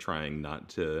actively trying not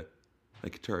to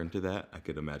turn to that. I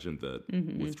could imagine the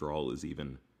withdrawal is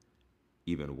even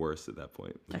worse at that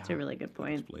point. That's a really good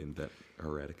point. Explain that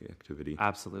erratic activity.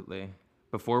 Absolutely.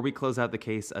 Before we close out the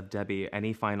case of Debbie,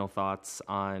 any final thoughts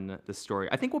on the story?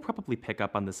 I think we'll probably pick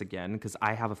up on this again, because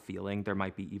I have a feeling there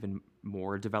might be even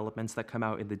more developments that come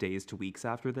out in the days to weeks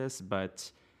after this. But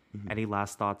any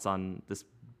last thoughts on this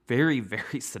very,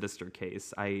 very sinister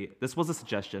case? This was a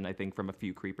suggestion, I think, from a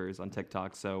few creepers on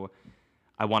TikTok, so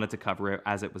I wanted to cover it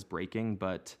as it was breaking,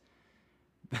 but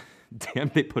damn,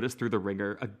 they put us through the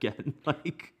ringer again.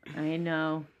 I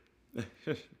know.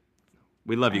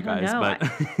 We love you guys, but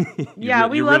we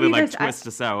you love really you. Twist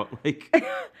us out.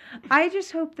 I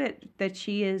just hope that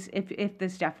she is, if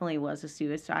this definitely was a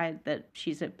suicide, that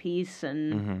she's at peace,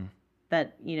 and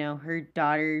that her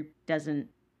daughter doesn't.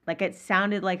 It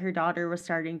sounded like her daughter was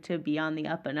starting to be on the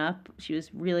up and up. She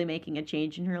was really making a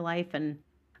change in her life, and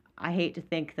I hate to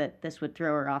think that this would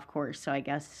throw her off course. So I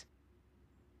guess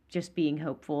just being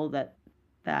hopeful that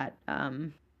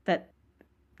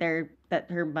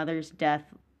her mother's death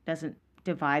doesn't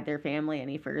divide their family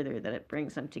any further, that it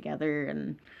brings them together,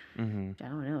 and I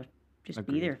don't know, just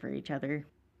be there for each other.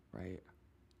 Right.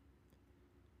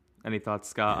 Any thoughts,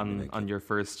 Scott, on your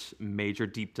first major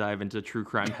deep dive into true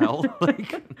crime hell?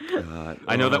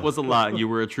 I know that was a lot. You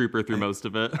were a trooper through most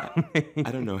of it.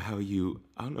 I don't know how you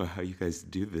guys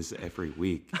do this every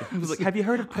week. I was like, have you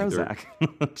heard of Prozac?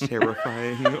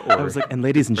 Terrifying. Or I was like, and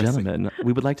ladies and gentlemen,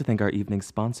 we would like to thank our evening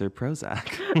sponsor,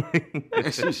 Prozac.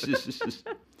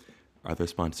 Our other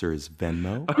sponsor is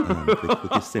Venmo. The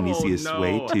quickest and easiest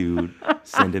way to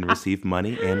send and receive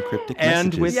money and cryptic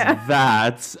messages. And with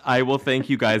that, I will thank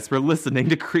you guys for listening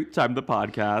to Creep Time, the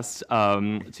podcast.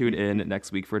 Tune in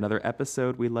next week for another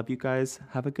episode. We love you guys.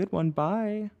 Have a good one.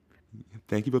 Bye.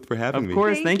 Thank you both for having me. Of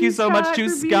course. Thank you so much to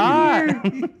Scott.